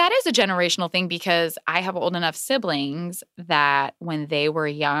Sundays. So that is a generational thing because I have old enough siblings that when they were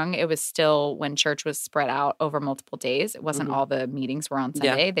young, it was still when church was spread out over multiple days. It wasn't all the meetings were on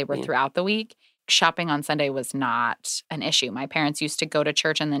Sunday. Yeah. They were throughout the week. Shopping on Sunday was not an issue. My parents used to go to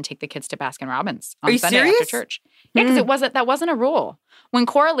church and then take the kids to Baskin Robbins on Sunday after church. Yeah, because that wasn't a rule. When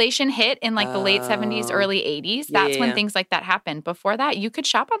correlation hit in like the late 70s, early 80s, that's when things like that happened. Before that, you could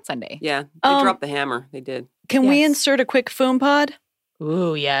shop on Sunday. Yeah, they dropped the hammer. They did. Can we insert a quick foom pod?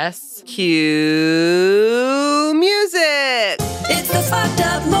 Ooh, yes. Cue music. It's the fucked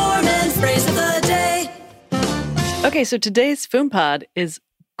up Mormon phrase of the day. Okay, so today's foom pod is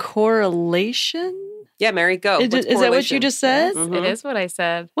correlation? Yeah, Mary, go. Is that what you just said? Mm-hmm. It is what I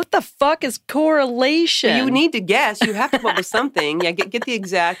said. What the fuck is correlation? You need to guess. You have to come up with something. Yeah, get the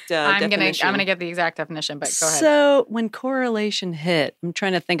exact definition. I'm gonna get the exact definition, but go ahead. So when correlation hit, I'm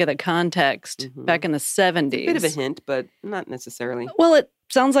trying to think of the context back in the 70s. It's a bit of a hint, but not necessarily. Well, it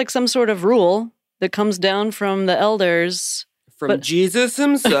sounds like some sort of rule that comes down from the elders. From Jesus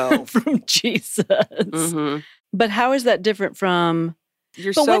himself. From Jesus. Mm-hmm. But how is that different from...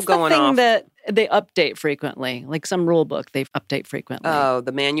 You're but so what's going the thing off. that they update frequently? Like some rule book they update frequently. Oh,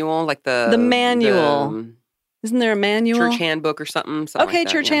 the manual? Like the manual. Isn't there a manual? Church handbook or something Okay, like that,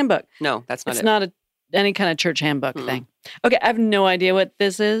 church handbook. No, that's not it. It's not any kind of church handbook thing. Okay, I have no idea what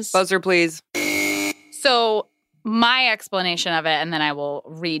this is. Buzzer, please. So my explanation of it, and then I will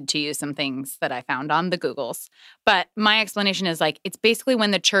read to you some things that I found on the Googles. But my explanation is like, it's basically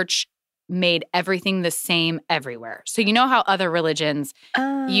when the church made everything the same everywhere. So you know how other religions,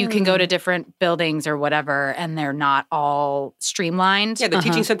 you can go to different buildings or whatever, and they're not all streamlined. Yeah, they're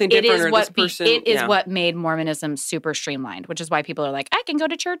teaching something different. It is what made Mormonism super streamlined, which is why people are like, I can go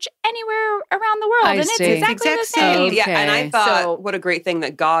to church anywhere around the world, It's exactly the same. Okay. Yeah, and I thought, what a great thing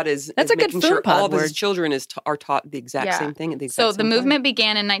that God is. That's is a good making sure foom pod all of his word. children are taught the exact same thing at the exact So same the time. movement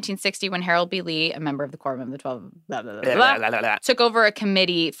began in 1960 when Harold B. Lee, a member of the Quorum of the 12, took over a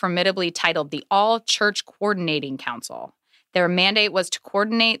committee formidably titled the All Church Coordinating Council. Their mandate was to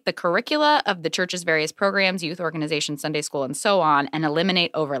coordinate the curricula of the church's various programs, youth organization, Sunday school, and so on, and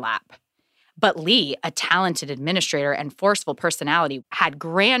eliminate overlap. But Lee, a talented administrator and forceful personality, had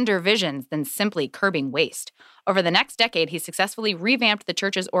grander visions than simply curbing waste. Over the next decade, he successfully revamped the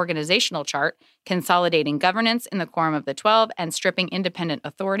church's organizational chart, consolidating governance in the Quorum of the 12 and stripping independent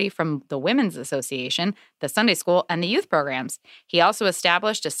authority from the Women's Association, the Sunday school, and the youth programs. He also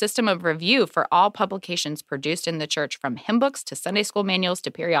established a system of review for all publications produced in the church, from hymn books to Sunday school manuals to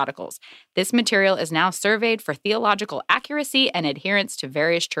periodicals. This material is now surveyed for theological accuracy and adherence to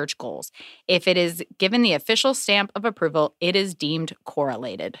various church goals. If it is given the official stamp of approval, it is deemed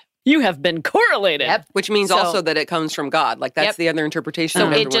correlated. You have been correlated. Yep. Which means also that it comes from God. Like that's the other interpretation that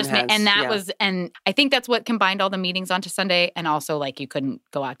everyone has. And that was, and I think that's what combined all the meetings onto Sunday. And also, like, you couldn't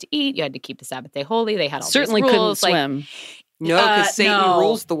go out to eat. You had to keep the Sabbath day holy. They had all Certainly these rules. couldn't swim. No, because Satan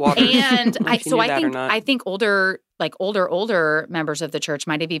rules the water. And I think older members of the church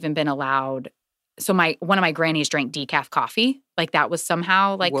might have even been allowed. So one of my grannies drank decaf coffee. Like that was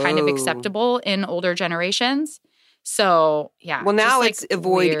somehow like kind of acceptable in older generations. So, yeah. Well, now just, it's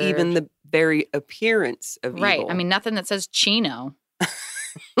avoid weird. even the very appearance of Right. evil. I mean, nothing that says chino.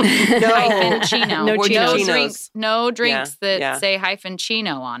 No. Hyphen chino. No chinos. No drinks Yeah, that say hyphen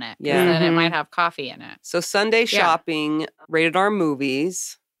chino on it. Yeah. Then it might have coffee in it. So Sunday shopping, rated R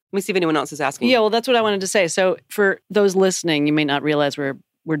movies. Let me see if anyone else is asking. Yeah, well, that's what I wanted to say. So for those listening, you may not realize we're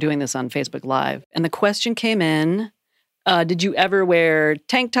doing this on Facebook Live. And the question came in, did you ever wear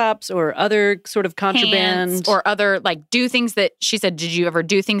tank tops or other sort of contraband? Pants or other, do things that, she said, did you ever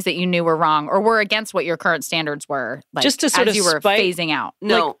do things that you knew were wrong or were against what your current standards were? Just to sort as of you were spite, phasing out.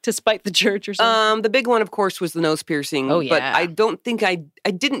 No. to spite the church or something? The big one, of course, was the nose piercing. Oh, yeah. But I don't think I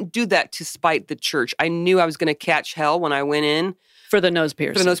didn't do that to spite the church. I knew I was going to catch hell when I went in. For the nose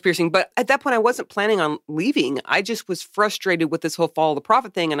piercing. But at that point, I wasn't planning on leaving. I just was frustrated with this whole follow the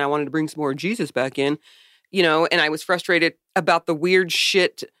prophet thing, and I wanted to bring some more Jesus back in, and I was frustrated about the weird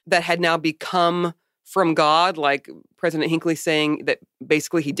shit that had now become from God, like President Hinckley saying that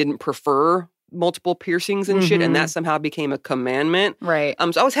basically he didn't prefer multiple piercings and shit, and that somehow became a commandment. Right.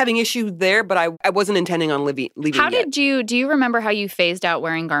 So I was having issues there, but I wasn't intending on leaving Do you remember how you phased out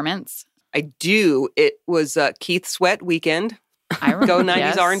wearing garments? I do. It was Keith Sweat weekend. I remember. Go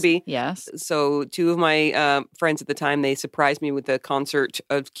 90s R&B. Yes. So two of my friends at the time, they surprised me with a concert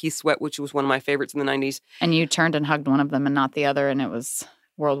of Keith Sweat, which was one of my favorites in the 90s. And you turned and hugged one of them and not the other, and it was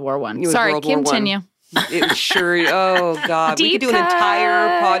World War I. It was Sorry, World War continue. It was sure, oh God. We could do an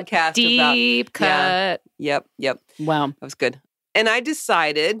entire podcast about. Deep cut. Yeah. Yep. Wow. That was good. And I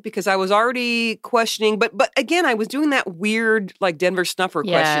decided, because I was already questioning, but again, I was doing that weird, Denver Snuffer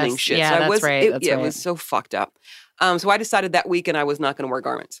questioning shit. Yeah, so that's right. It was so fucked up. So I decided that weekend I was not going to wear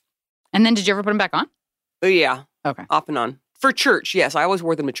garments. And then did you ever put them back on? Yeah. Okay. Off and on. For church, yes. I always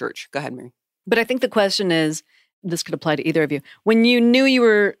wore them to church. Go ahead, Mary. But I think the question is, this could apply to either of you. When you knew you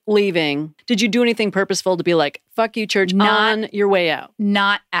were leaving, did you do anything purposeful to be like, fuck you, church, on your way out?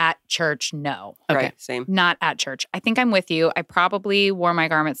 Not at church, no. Okay. Right, same. Not at church. I think I'm with you. I probably wore my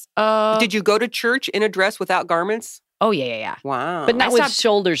garments. Did you go to church in a dress without garments? Oh, yeah. Wow. But not with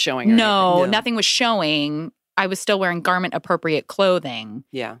shoulders showing or No, anything. nothing was showing. I was still wearing garment-appropriate clothing.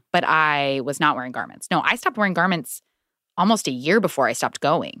 Yeah. But I was not wearing garments. No, I stopped wearing garments almost a year before I stopped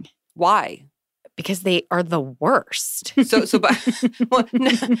going. Why? Because they are the worst. Yeah,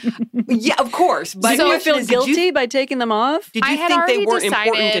 of course. But Did you feel guilty by taking them off? Did you think they weren't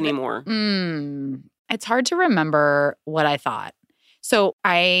important anymore? It's hard to remember what I thought. So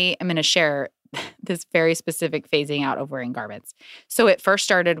I am going to share this very specific phasing out of wearing garments. So it first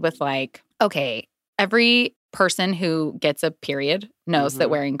started with okay, every person who gets a period knows that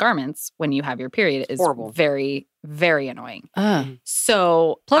wearing garments when you have your period is horrible. Very, very annoying.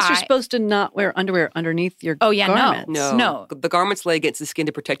 So plus you're supposed to not wear underwear underneath your garments. No. The garments lay against the skin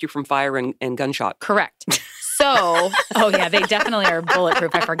to protect you from fire and gunshot. Correct. So, they definitely are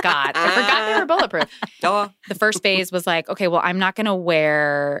bulletproof. I forgot they were bulletproof. Duh. The first phase was okay, well, I'm not going to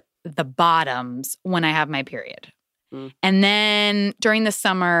wear the bottoms when I have my period. And then during the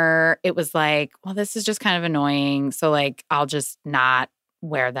summer, it was well, this is just kind of annoying. So I'll just not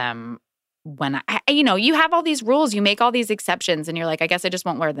wear them when you have all these rules, you make all these exceptions and you're I guess I just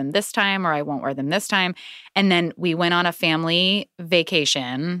won't wear them this time or I won't wear them this time. And then we went on a family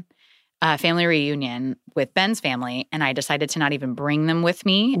vacation, family reunion with Ben's family, and I decided to not even bring them with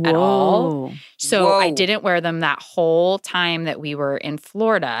me at all. So I didn't wear them that whole time that we were in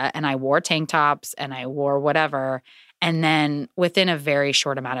Florida, and I wore tank tops and I wore whatever. And then within a very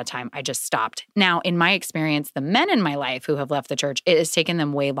short amount of time, I just stopped. Now, in my experience, the men in my life who have left the church, it has taken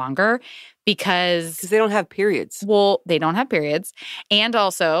them way longer because they don't have periods. Well, they don't have periods. And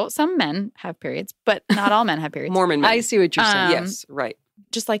also, some men have periods, but not all men have periods. Mormon men. I see what you're saying. Yes, right.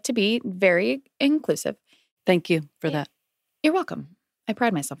 Just like to be very inclusive. Thank you for that. You're welcome. I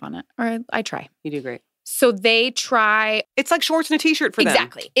pride myself on it, or I try. You do great. So they try. It's like shorts and a t-shirt for them.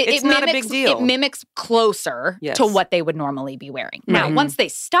 Exactly. It's not a big deal. It mimics closer to what they would normally be wearing. Now, once they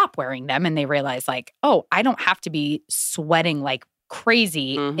stop wearing them and they realize oh, I don't have to be sweating like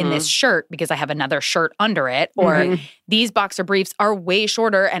crazy in this shirt because I have another shirt under it, or these boxer briefs are way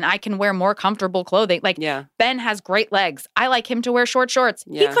shorter and I can wear more comfortable clothing. Ben has great legs. I like him to wear short shorts.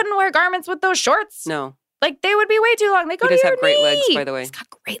 Yeah. He couldn't wear garments with those shorts. No. They would be way too long. They go to your knee. He does have great legs, by the way. He's got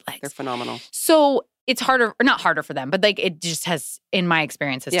great legs. They're phenomenal. So it's harder, or not harder for them, but it just has, in my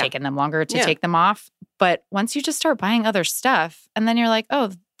experience, has taken them longer to take them off. But once you just start buying other stuff, and then you're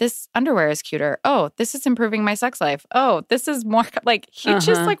oh, this underwear is cuter. Oh, this is improving my sex life. Oh, this is more you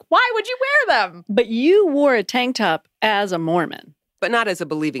just why would you wear them? But you wore a tank top as a Mormon. But not as a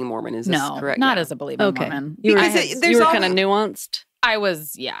believing Mormon, is this correct? Not as a believing Mormon. You were kind of nuanced? I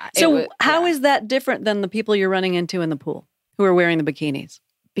was, So how is that different than the people you're running into in the pool who are wearing the bikinis?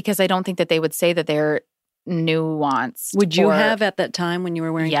 Because I don't think that they would say that they're nuanced. Would you have at that time when you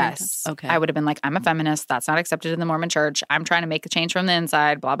were wearing tank tops? Yes. Okay. I would have been like, I'm a feminist. That's not accepted in the Mormon church. I'm trying to make a change from the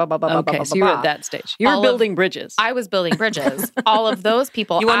inside, blah, blah, blah, blah, okay, blah, so you were at that stage. You were building bridges. I was building bridges. All of those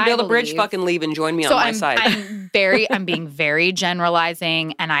people, You want to build a bridge? Fucking leave and join me on my side. I'm being very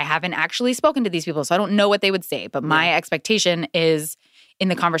generalizing, and I haven't actually spoken to these people, so I don't know what they would say. But my expectation is, in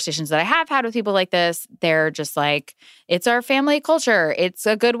the conversations that I have had with people like this, they're just like, it's our family culture. It's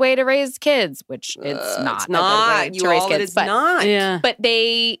a good way to raise kids, which it's not. It's not. A good way to raise kids, It's not. Yeah. But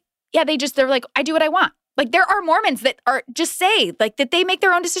they're like, I do what I want. Like, there are Mormons that are just say, like, that they make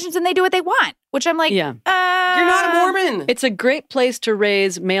their own decisions and they do what they want, which I'm like, You're not a Mormon. It's a great place to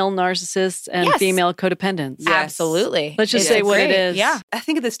raise male narcissists and female codependents. Yes. Absolutely. Let's just say what it is. Yeah. I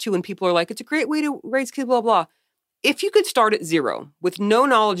think of this too when people are like, it's a great way to raise kids, blah, blah. If you could start at zero with no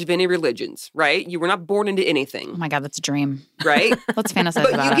knowledge of any religions, right? You were not born into anything. Oh my God, that's a dream. Right? Let's fantasize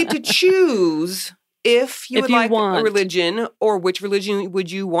but about you get to choose if you would like a religion or which religion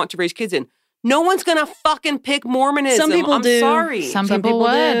would you want to raise kids in. No one's going to fucking pick Mormonism. Some people do. Sorry. Some people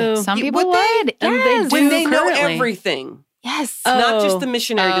would. Some people would. And they do when they know currently. everything. Yes. Not just the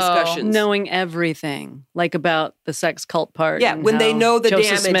missionary discussions. Knowing everything, like about the sex cult part. Yeah, when they know the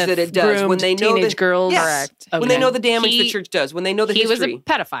Joseph damage Smith that it does. When they know teenage girls. Yes. Correct. Okay. When they know the damage the church does. When they know the he history. He was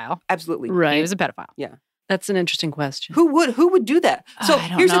a pedophile. Absolutely. Right. He was a pedophile. Yeah. That's an interesting question. Who would do that? So I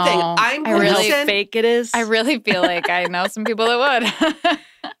don't here's know. the thing. I'm going to send... How fake it is. I really feel like I know some people that would.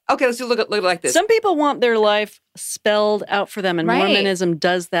 Okay, let's look at like this. Some people want their life spelled out for them, and Right. Mormonism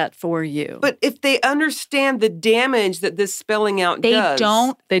does that for you. But if they understand the damage that this spelling out does. They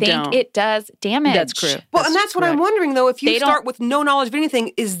don't think it does damage. That's true. Well, and that's what I'm wondering, though. If you They don't- start with no knowledge of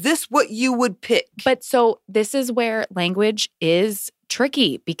anything, is this what you would pick? But so this is where language is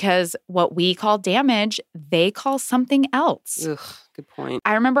tricky, because what we call damage, they call something else. Ugh, good point.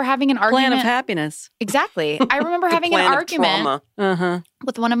 I remember having an argument. Plan of happiness. Exactly. I remember having an plan of argument trauma.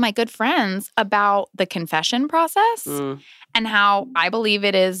 with one of my good friends about the confession process and how I believe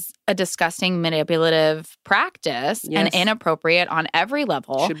it is a disgusting, manipulative practice and inappropriate on every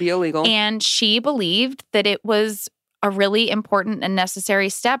level. Should be illegal. And she believed that it was a really important and necessary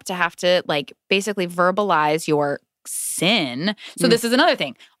step to have to, like, basically verbalize your sin. So this is another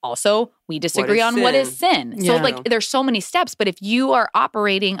thing. Also, we disagree on what is sin. So, like, there's so many steps. But if you are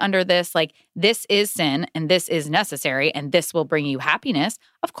operating under this, like, this is sin and this is necessary and this will bring you happiness,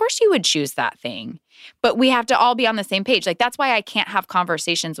 of course you would choose that thing. But we have to all be on the same page. Like, that's why I can't have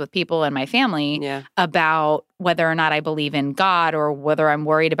conversations with people in my family about whether or not I believe in God or whether I'm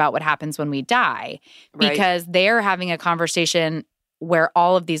worried about what happens when we die. Because they're having a conversation where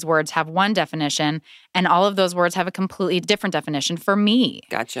all of these words have one definition and all of those words have a completely different definition for me.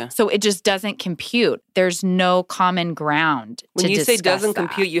 Gotcha. So it just doesn't compute. There's no common ground when to you say discuss doesn't that.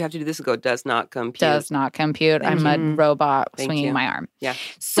 compute, you have to do this and go, does not compute. Does not compute. I'm a robot swinging my arm. Yeah.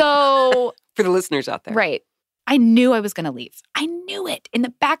 So for the listeners out there. Right. I knew I was going to leave. I knew it. In the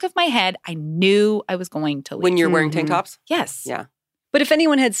back of my head, I knew I was going to leave. When you're wearing tank tops? Yes. Yeah. But if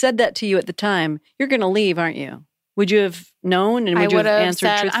anyone had said that to you at the time, you're going to leave, aren't you? Would you have known and would you have answered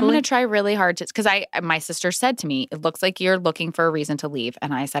said, truthfully? I'm going to try really hard to, because my sister said to me, it looks like you're looking for a reason to leave.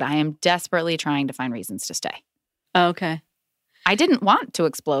 And I said, I am desperately trying to find reasons to stay. Oh, okay. I didn't want to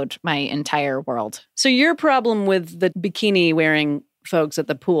explode my entire world. So your problem with the bikini wearing folks at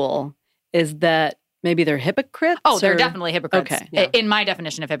the pool is that maybe they're hypocrites? Oh, they're definitely hypocrites. Okay. Yeah. In my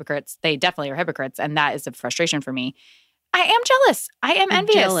definition of hypocrites, they definitely are hypocrites. And that is a frustration for me. I am jealous. I am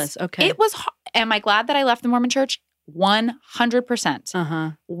envious. Jealous. Okay. It was, am I glad that I left the Mormon church? 100%.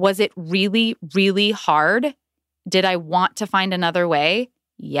 Uh-huh. Was it really, really hard? Did I want to find another way?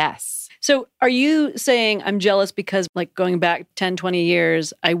 Yes. So are you saying I'm jealous because, like, going back 10, 20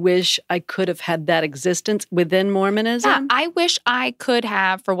 years, I wish I could have had that existence within Mormonism? Yeah, I wish I could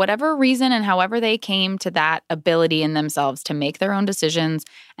have, for whatever reason and however they came to that ability in themselves to make their own decisions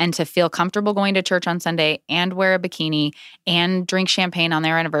and to feel comfortable going to church on Sunday and wear a bikini and drink champagne on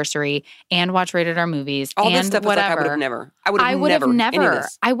their anniversary and watch rated R movies All and this stuff whatever. is like I would have never. I would have never. Any of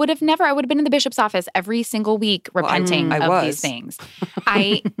this. I would have never. I would have been in the bishop's office every single week repenting of these things.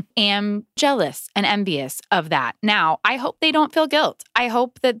 I am jealous and envious of that. Now, I hope they don't feel guilt. I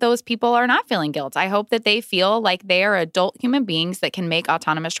hope that those people are not feeling guilt. I hope that they feel like they are adult human beings that can make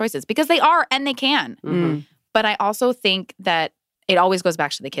autonomous choices, because they are and they can. Mm-hmm. But I also think that it always goes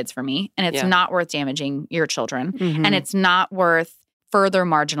back to the kids for me, and it's not worth damaging your children, and it's not worth further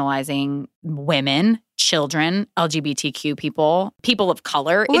marginalizing women, children, LGBTQ people, people of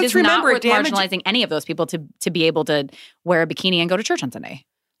color. Well, it is not worth marginalizing any of those people to be able to wear a bikini and go to church on Sunday.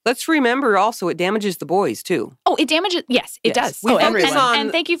 Let's remember also it damages the boys too. Oh, it damages. Yes, it does.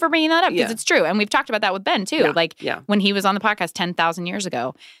 And thank you for bringing that up because it's true. And we've talked about that with Ben too. When he was on the podcast 10,000 years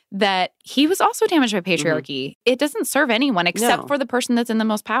ago, that he was also damaged by patriarchy. Mm-hmm. It doesn't serve anyone except for the person that's in the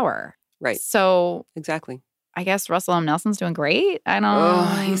most power. Right. So exactly. I guess Russell M. Nelson's doing great. I don't know.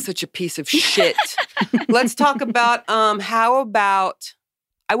 Oh, he's such a piece of shit. Let's talk about how about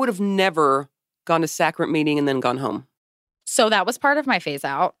I would have never gone to sacrament meeting and then gone home. So that was part of my phase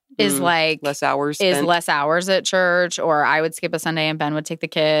out is less hours at church, or I would skip a Sunday and Ben would take the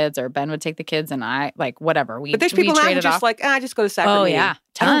kids, or Ben would take the kids and I, like, whatever. But there's people now who just like, I just go to sacrament meeting. Oh, yeah.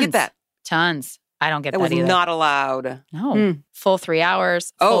 Tons. I don't get that. Tons. I don't get that either. That was either. not allowed. No. Full 3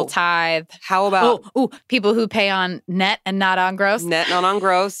 hours, full tithe. How about... people who pay on net and not on gross? Net, not on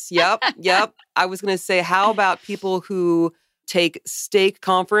gross. Yep. I was going to say, how about people who take stake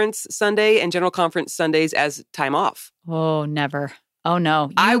conference Sunday and general conference Sundays as time off? Oh, never. Oh, no.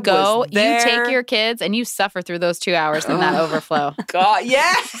 You go, you take your kids, and you suffer through those 2 hours in that overflow. God,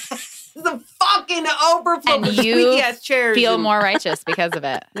 yes! The fucking overflow. And you feel more righteous because of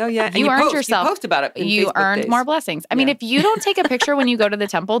it. Oh, yeah. You earned yourself. You post about it. You earned more blessings. I mean, if you don't take a picture when you go to the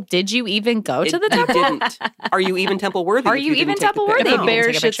temple, did you even go to the temple? You didn't. Are you even temple worthy? Are you even temple worthy? If a bear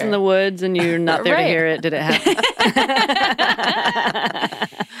shits in the woods and you're not there to hear it, did it happen?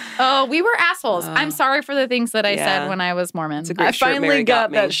 Oh, we were assholes. I'm sorry for the things that I said when I was Mormon. I finally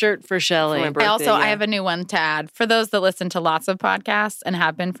got that shirt for Shelley. I have a new one to add. For those that listen to lots of podcasts and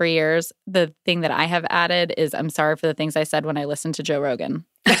have been for years, the thing that I have added is I'm sorry for the things I said when I listened to Joe Rogan.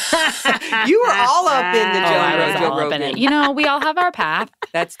 You were all up in the Joe Rogan. In it. You know, we all have our path.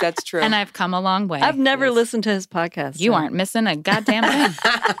 That's true. And I've come a long way. I've never listened to his podcast. You aren't missing a goddamn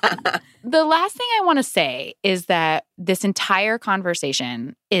thing. The last thing I want to say is that this entire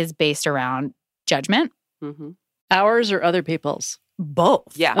conversation is based around judgment. Mm-hmm. Ours or other people's?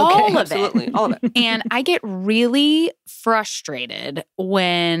 Both. Yeah. All of absolutely. it. All of it. And I get really frustrated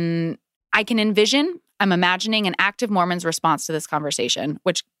when I can I'm imagining an active Mormon's response to this conversation,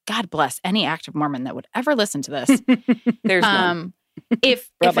 which God bless any active Mormon that would ever listen to this. There's none. If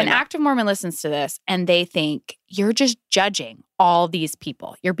an active Mormon listens to this and they think you're just judging all these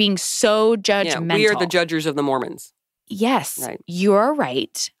people, you're being so judgmental. Yeah, we are the judgers of the Mormons. Yes, right. You're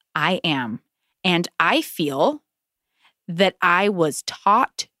right. I am. And I feel that I was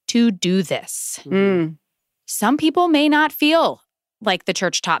taught to do this. Mm. Some people may not feel like the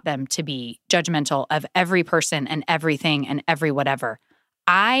church taught them to be judgmental of every person and everything and every whatever.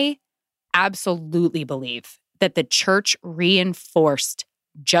 I absolutely believe that the church reinforced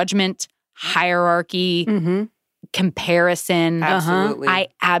judgment, hierarchy, comparison. Absolutely. I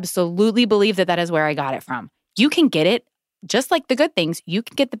absolutely believe that is where I got it from. You can get it, just like the good things, you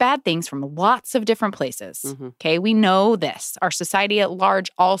can get the bad things from lots of different places. Mm-hmm. Okay, we know this. Our society at large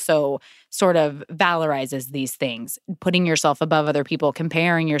also sort of valorizes these things, putting yourself above other people,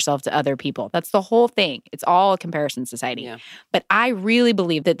 comparing yourself to other people. That's the whole thing. It's all a comparison society. Yeah. But I really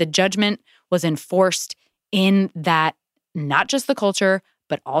believe that the judgment was enforced in that, not just the culture,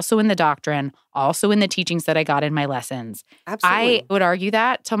 but also in the doctrine, also in the teachings that I got in my lessons. Absolutely. I would argue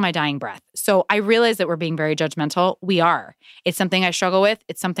that till my dying breath. So I realize that we're being very judgmental. We are. It's something I struggle with.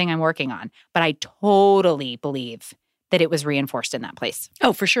 It's something I'm working on. But I totally believe that it was reinforced in that place.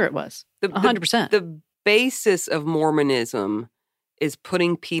 Oh, for sure it was. 100%. The basis of Mormonism is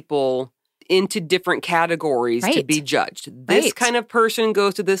putting people into different categories to be judged. This kind of person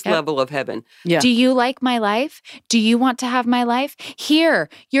goes to this level of heaven. Yeah. Do you like my life? Do you want to have my life? Here,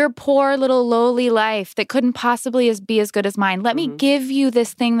 your poor little lowly life that couldn't possibly be as good as mine. Let me give you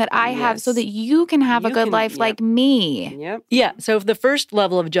this thing that I have so that you can have a good life like me. Yep. Yeah. So if the first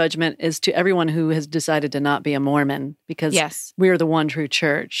level of judgment is to everyone who has decided to not be a Mormon because we're the one true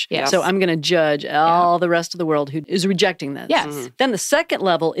church. Yes. So I'm going to judge all the rest of the world who is rejecting this. Yes. Then the second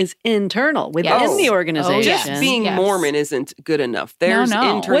level is internal. Within the organization. Just being Mormon isn't good enough. There's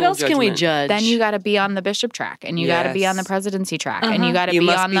internal What else judgment. can we judge? Then you got to be on the bishop track, and you got to be on the presidency track, and you got to be on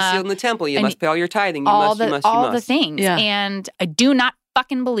the... You must be sealed in the temple. You must pay all your tithing. You all must. The things. Yeah. And I do not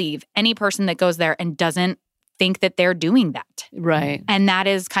fucking believe any person that goes there and doesn't think that they're doing that. Right. And that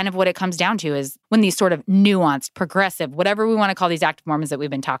is kind of what it comes down to, is when these sort of nuanced, progressive, whatever we want to call these active Mormons that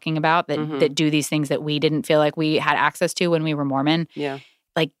we've been talking about, that do these things that we didn't feel like we had access to when we were Mormon. Yeah.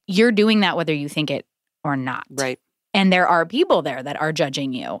 Like, you're doing that whether you think it or not. Right. And there are people there that are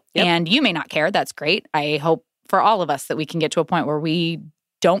judging you. Yep. And you may not care. That's great. I hope for all of us that we can get to a point where we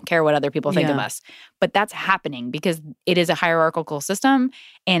don't care what other people think of us. But that's happening because it is a hierarchical system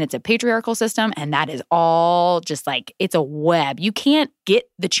and it's a patriarchal system. And that is all just like, it's a web. You can't get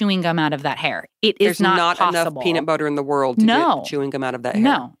the chewing gum out of that hair. There's not possible. Enough peanut butter in the world to get chewing gum out of that hair.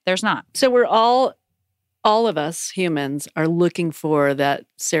 No, there's not. So we're all of us humans are looking for that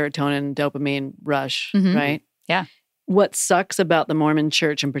serotonin, dopamine rush, right? Yeah. What sucks about the Mormon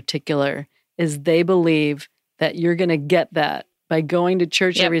church in particular is they believe that you're going to get that by going to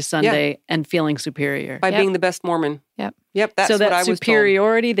church every Sunday and feeling superior. By being the best Mormon. Yep. That's so what I was told. So that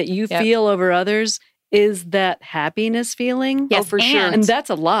superiority that you feel over others is that happiness feeling? Yes, for sure. And that's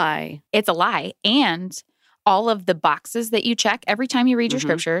a lie. It's a lie. And all of the boxes that you check every time you read your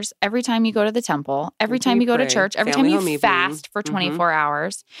scriptures, every time you go to the temple, every time you go to church, every time you fast for 24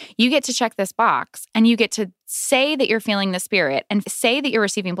 hours, you get to check this box and you get to say that you're feeling the Spirit and say that you're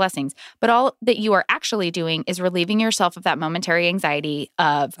receiving blessings. But all that you are actually doing is relieving yourself of that momentary anxiety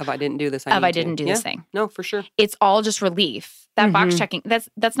of I didn't do this. I didn't do this thing. No, for sure. It's all just relief. That box checking,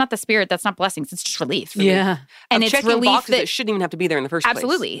 that's not the Spirit. That's not blessings. It's just relief. Yeah. And it's relief boxes that shouldn't even have to be there in the first place.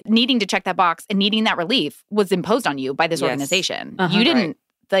 Absolutely. Needing to check that box and needing that relief was imposed on you by this organization. You didn't,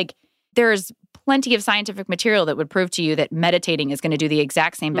 there's plenty of scientific material that would prove to you that meditating is going to do the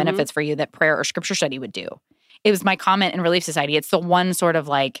exact same benefits for you that prayer or scripture study would do. It was my comment in Relief Society. It's the one sort of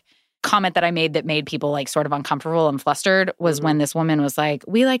comment that I made that made people sort of uncomfortable and flustered was when this woman was like,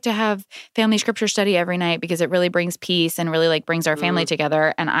 we like to have family scripture study every night because it really brings peace and really brings our family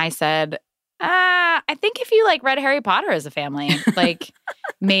together. And I said, I think if you read Harry Potter as a family,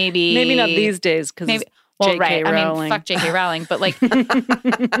 maybe. Maybe not these days because well, J.K. right. Rowling. I mean, fuck J.K. Rowling, but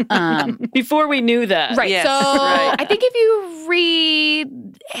before we knew that. Right. Yes. So I think if you read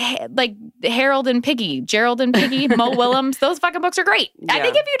Harold and Piggy, Gerald and Piggy, Mo Willems, those fucking books are great. Yeah. I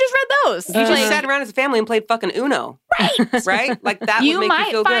think if you just read those. You just sat around as a family and played fucking Uno. Right. Right? That you would make you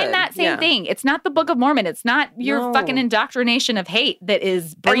feel good. might find that same thing. It's not the Book of Mormon. It's not your fucking indoctrination of hate that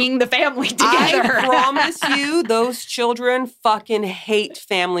is bringing the family together. I promise you, those children fucking hate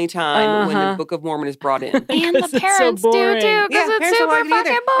family time when the Book of Mormon is brought in. And the parents do too, because it's super fucking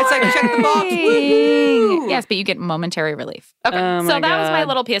boring. It's like, check the box. Woo-hoo. Yes, but you get momentary relief. Okay, Oh so my that was my God.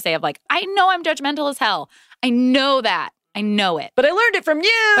 little PSA of I know I'm judgmental as hell. I know that. I know it. But I learned it from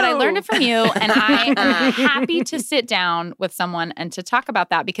you. But I learned it from you, and I am happy to sit down with someone and to talk about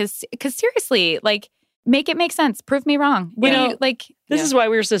that because seriously, make it make sense. Prove me wrong. This is why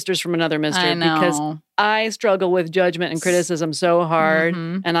we're sisters from another mister. I know. Because I struggle with judgment and criticism so hard,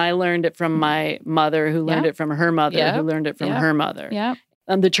 and I learned it from my mother, who learned it from her mother, who learned it from her mother. Yeah.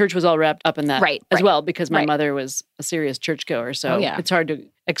 The church was all wrapped up in that as well because my Right. mother was a serious churchgoer, so Oh, yeah. it's hard to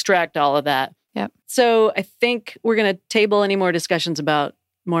extract all of that. Yep. So I think we're going to table any more discussions about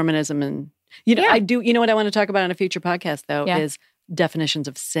Mormonism and I do. You know what I want to talk about in a future podcast though is definitions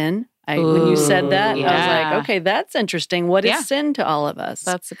of sin. When you said that, I was like, okay, that's interesting. What is sin to all of us?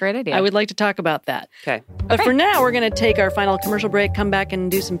 That's a great idea. I would like to talk about that. Okay. But for now, we're going to take our final commercial break, come back and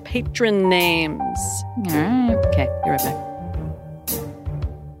do some patron names. All right. Okay, be right back.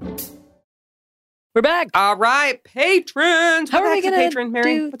 We're back. All right, patrons. How are we going to patron,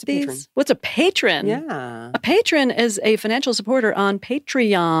 Mary? do What's a these? patron? What's a patron? Yeah. A patron is a financial supporter on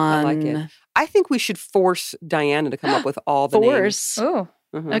Patreon. I like it. I think we should force Diana to come up with all the names. Oh.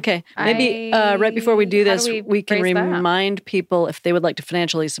 Okay. Maybe right before we do this, we can remind people if they would like to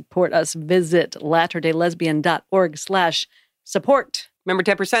financially support us, visit latterdaylesbian.org/support. Remember,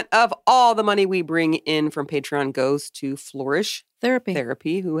 10% of all the money we bring in from Patreon goes to Flourish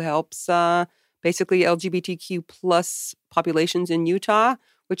Therapy, who helps basically LGBTQ plus populations in Utah,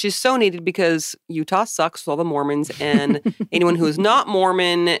 which is so needed because Utah sucks with all the Mormons, and anyone who is not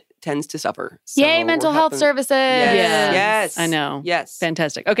Mormon tends to suffer. So Yay, mental health services. Yes. I know. Yes.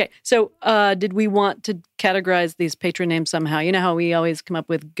 Fantastic. Okay. So did we want to categorize these patron names somehow? You know how we always come up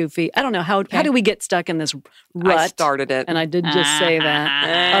with goofy, I don't know, how do we get stuck in this rut? I started it. And I did just say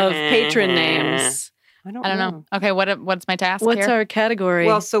that, of patron names. I don't know. Okay, what's my task What's here? our category?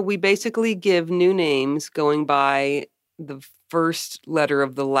 Well, so we basically give new names going by the first letter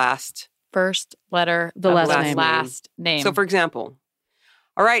of the last. First letter The of last name. So, for example,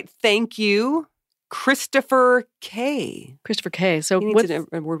 all right, thank you, Christopher K. Christopher K. So He what's needs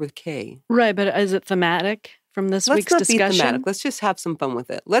a word with K. right? But is it thematic from this Let's week's not discussion? be thematic. Let's just have some fun with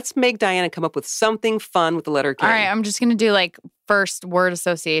it. Let's make Diana come up with something fun with the letter K. All right, I'm just going to do first word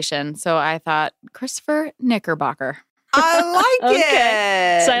association. So I thought Christopher Knickerbocker. I like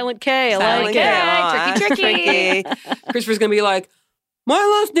Okay. it. Silent K. I like K. it. Aw, Tricky, that's tricky. Christopher's going to be like, my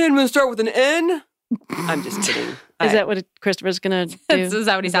last name will start with an N. I'm just kidding. Is that what Christopher's going to do? Is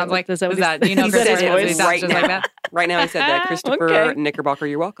that what he sounds like? Is that what you know is that his Christopher voice? he sounds Right just now. like that? Right now, I said that. Christopher Knickerbocker,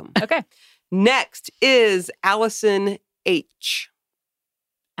 you're welcome. Okay. Next is Allison H.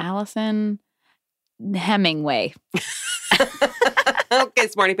 Allison Hemingway. Okay,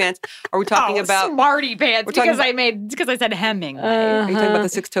 Smarty Pants. Are we talking about Smarty Pants? Because I said Hemingway. Are you talking about the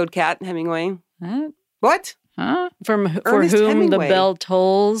six-toed cat, Hemingway? What? Huh? For Ernest whom Hemingway. the bell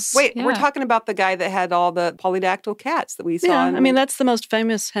tolls. Wait, we're talking about the guy that had all the polydactyl cats that we saw. Yeah, I mean, that's the most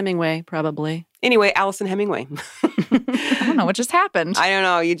famous Hemingway, probably. Anyway, Allison Hemingway. I don't know what just happened. I don't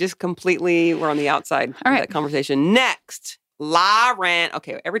know. You just completely were on the outside of that conversation. Next, Lauren.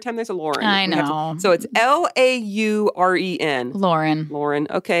 Okay, every time there's a Lauren. I know. So it's Lauren. Lauren.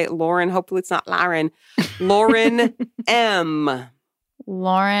 Okay, Lauren. Hopefully it's not Lauren. Lauren M.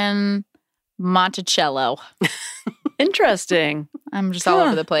 Lauren Monticello. Interesting. I'm just all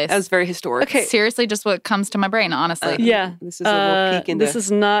over the place. That was very historic. Okay. Seriously, just what comes to my brain, honestly. Yeah. This is a little peek into... This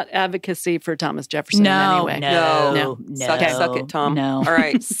is not advocacy for Thomas Jefferson in any way. No. Suck it, Tom. No. All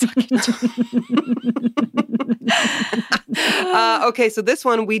right. Suck it. Okay, so this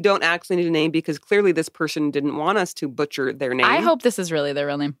one we don't actually need a name because clearly this person didn't want us to butcher their name. I hope this is really their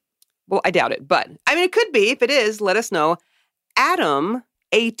real name. Well, I doubt it, but I mean, it could be. If it is, let us know. Atom,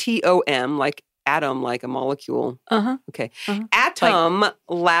 A-T-O-M, like atom, like a molecule. Uh-huh. Okay. Atom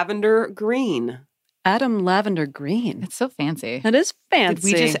lavender green. Atom lavender green. It's so fancy. That is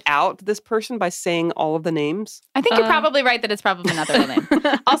fancy. Did we just out this person by saying all of the names? I think you're probably right that it's probably not their real name.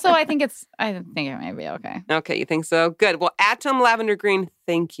 Also, I think it might be okay. Okay, you think so? Good. Well, Atom lavender green,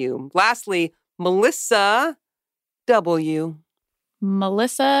 thank you. Lastly, Melissa W.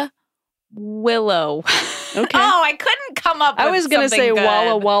 Melissa Willow. Okay. Oh, I couldn't come up with I was going to say something good.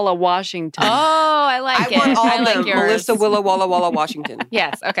 Walla Walla, Washington. Oh, I like it. I want all I of like them. yours. Melissa Willa Walla Walla Washington.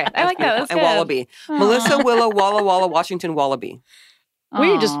 Yes, okay. I like that. That's and good. Wallaby. Melissa Willa Walla Walla Washington Wallaby.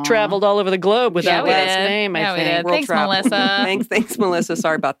 We just traveled all over the globe with that we last did. name, I Yeah, we think. did. World Thanks, travel. Melissa. Thanks, Melissa.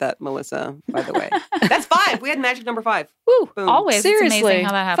 Sorry about that, Melissa, by the way. That's 5. We had magic number 5. Woo, Boom. always. Seriously. It's amazing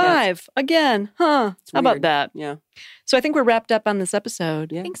how that happens. 5. Again. Huh. How about weird. that? Yeah. So I think we're wrapped up on this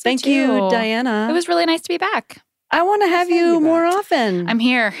episode. Yeah. I think so, Thank you, too. Diana. It was really nice to be back. I want to have you more often. I'm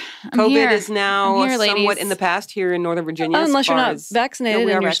here. COVID is now I'm here, somewhat ladies. in the past here in Northern Virginia. Unless you're as far not as- vaccinated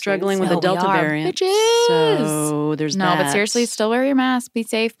we are and you're vaccinated. struggling with No, the Delta we are, variant. bitches. So there's No, that. but seriously, still wear your mask. Be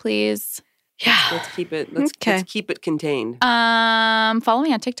safe, please. Yeah. Let's keep it. Let's keep it contained. Follow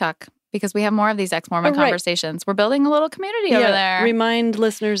me on TikTok because we have more of these ex-Mormon right. conversations. We're building a little community over there. Remind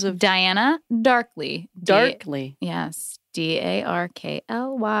listeners of Diana Darkly. Darkly. Yes. Darkly.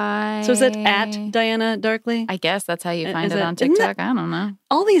 So is it at Diana Darkly? I guess that's how you Is find it it- on isn't TikTok. I don't know.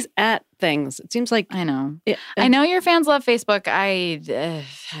 All these at things. It seems like I know. it- I know your fans love Facebook.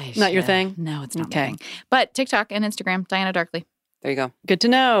 Not your thing? No, it's not Okay. my thing. But TikTok and Instagram, Diana Darkly. There you go. Good to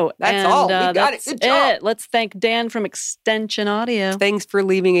know. That's all. We got it. that's Good job. Let's thank Dan from Extension Audio. Thanks for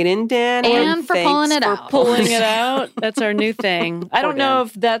leaving it in, Dan. And for thanks pulling it for out. Pulling it out. That's our new thing. I don't know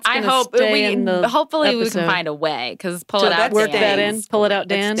if that's I going to hope stay in the hopefully we episode. can find a way because pull So it out. that's Work that Dan. in. Pull it out,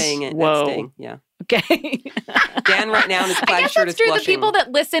 Dan. That's staying it. Whoa. That's staying. Yeah. Okay. Dan right now in his I plaid guess shirt that's is true. blushing. The people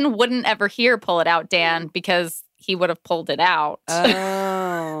that listen wouldn't ever hear "Pull It Out, Dan" because he would have pulled it out,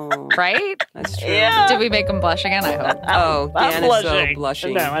 Oh. right? That's true. Yeah. Did we make him blush again? I hope. Oh, Dan is so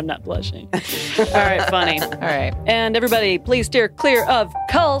blushing. No, I'm not blushing. All right, funny. All right. And everybody, please steer clear of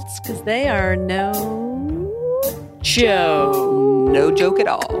cults because they are no joke. No joke at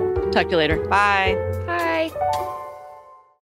all. Talk to you later. Bye. Bye.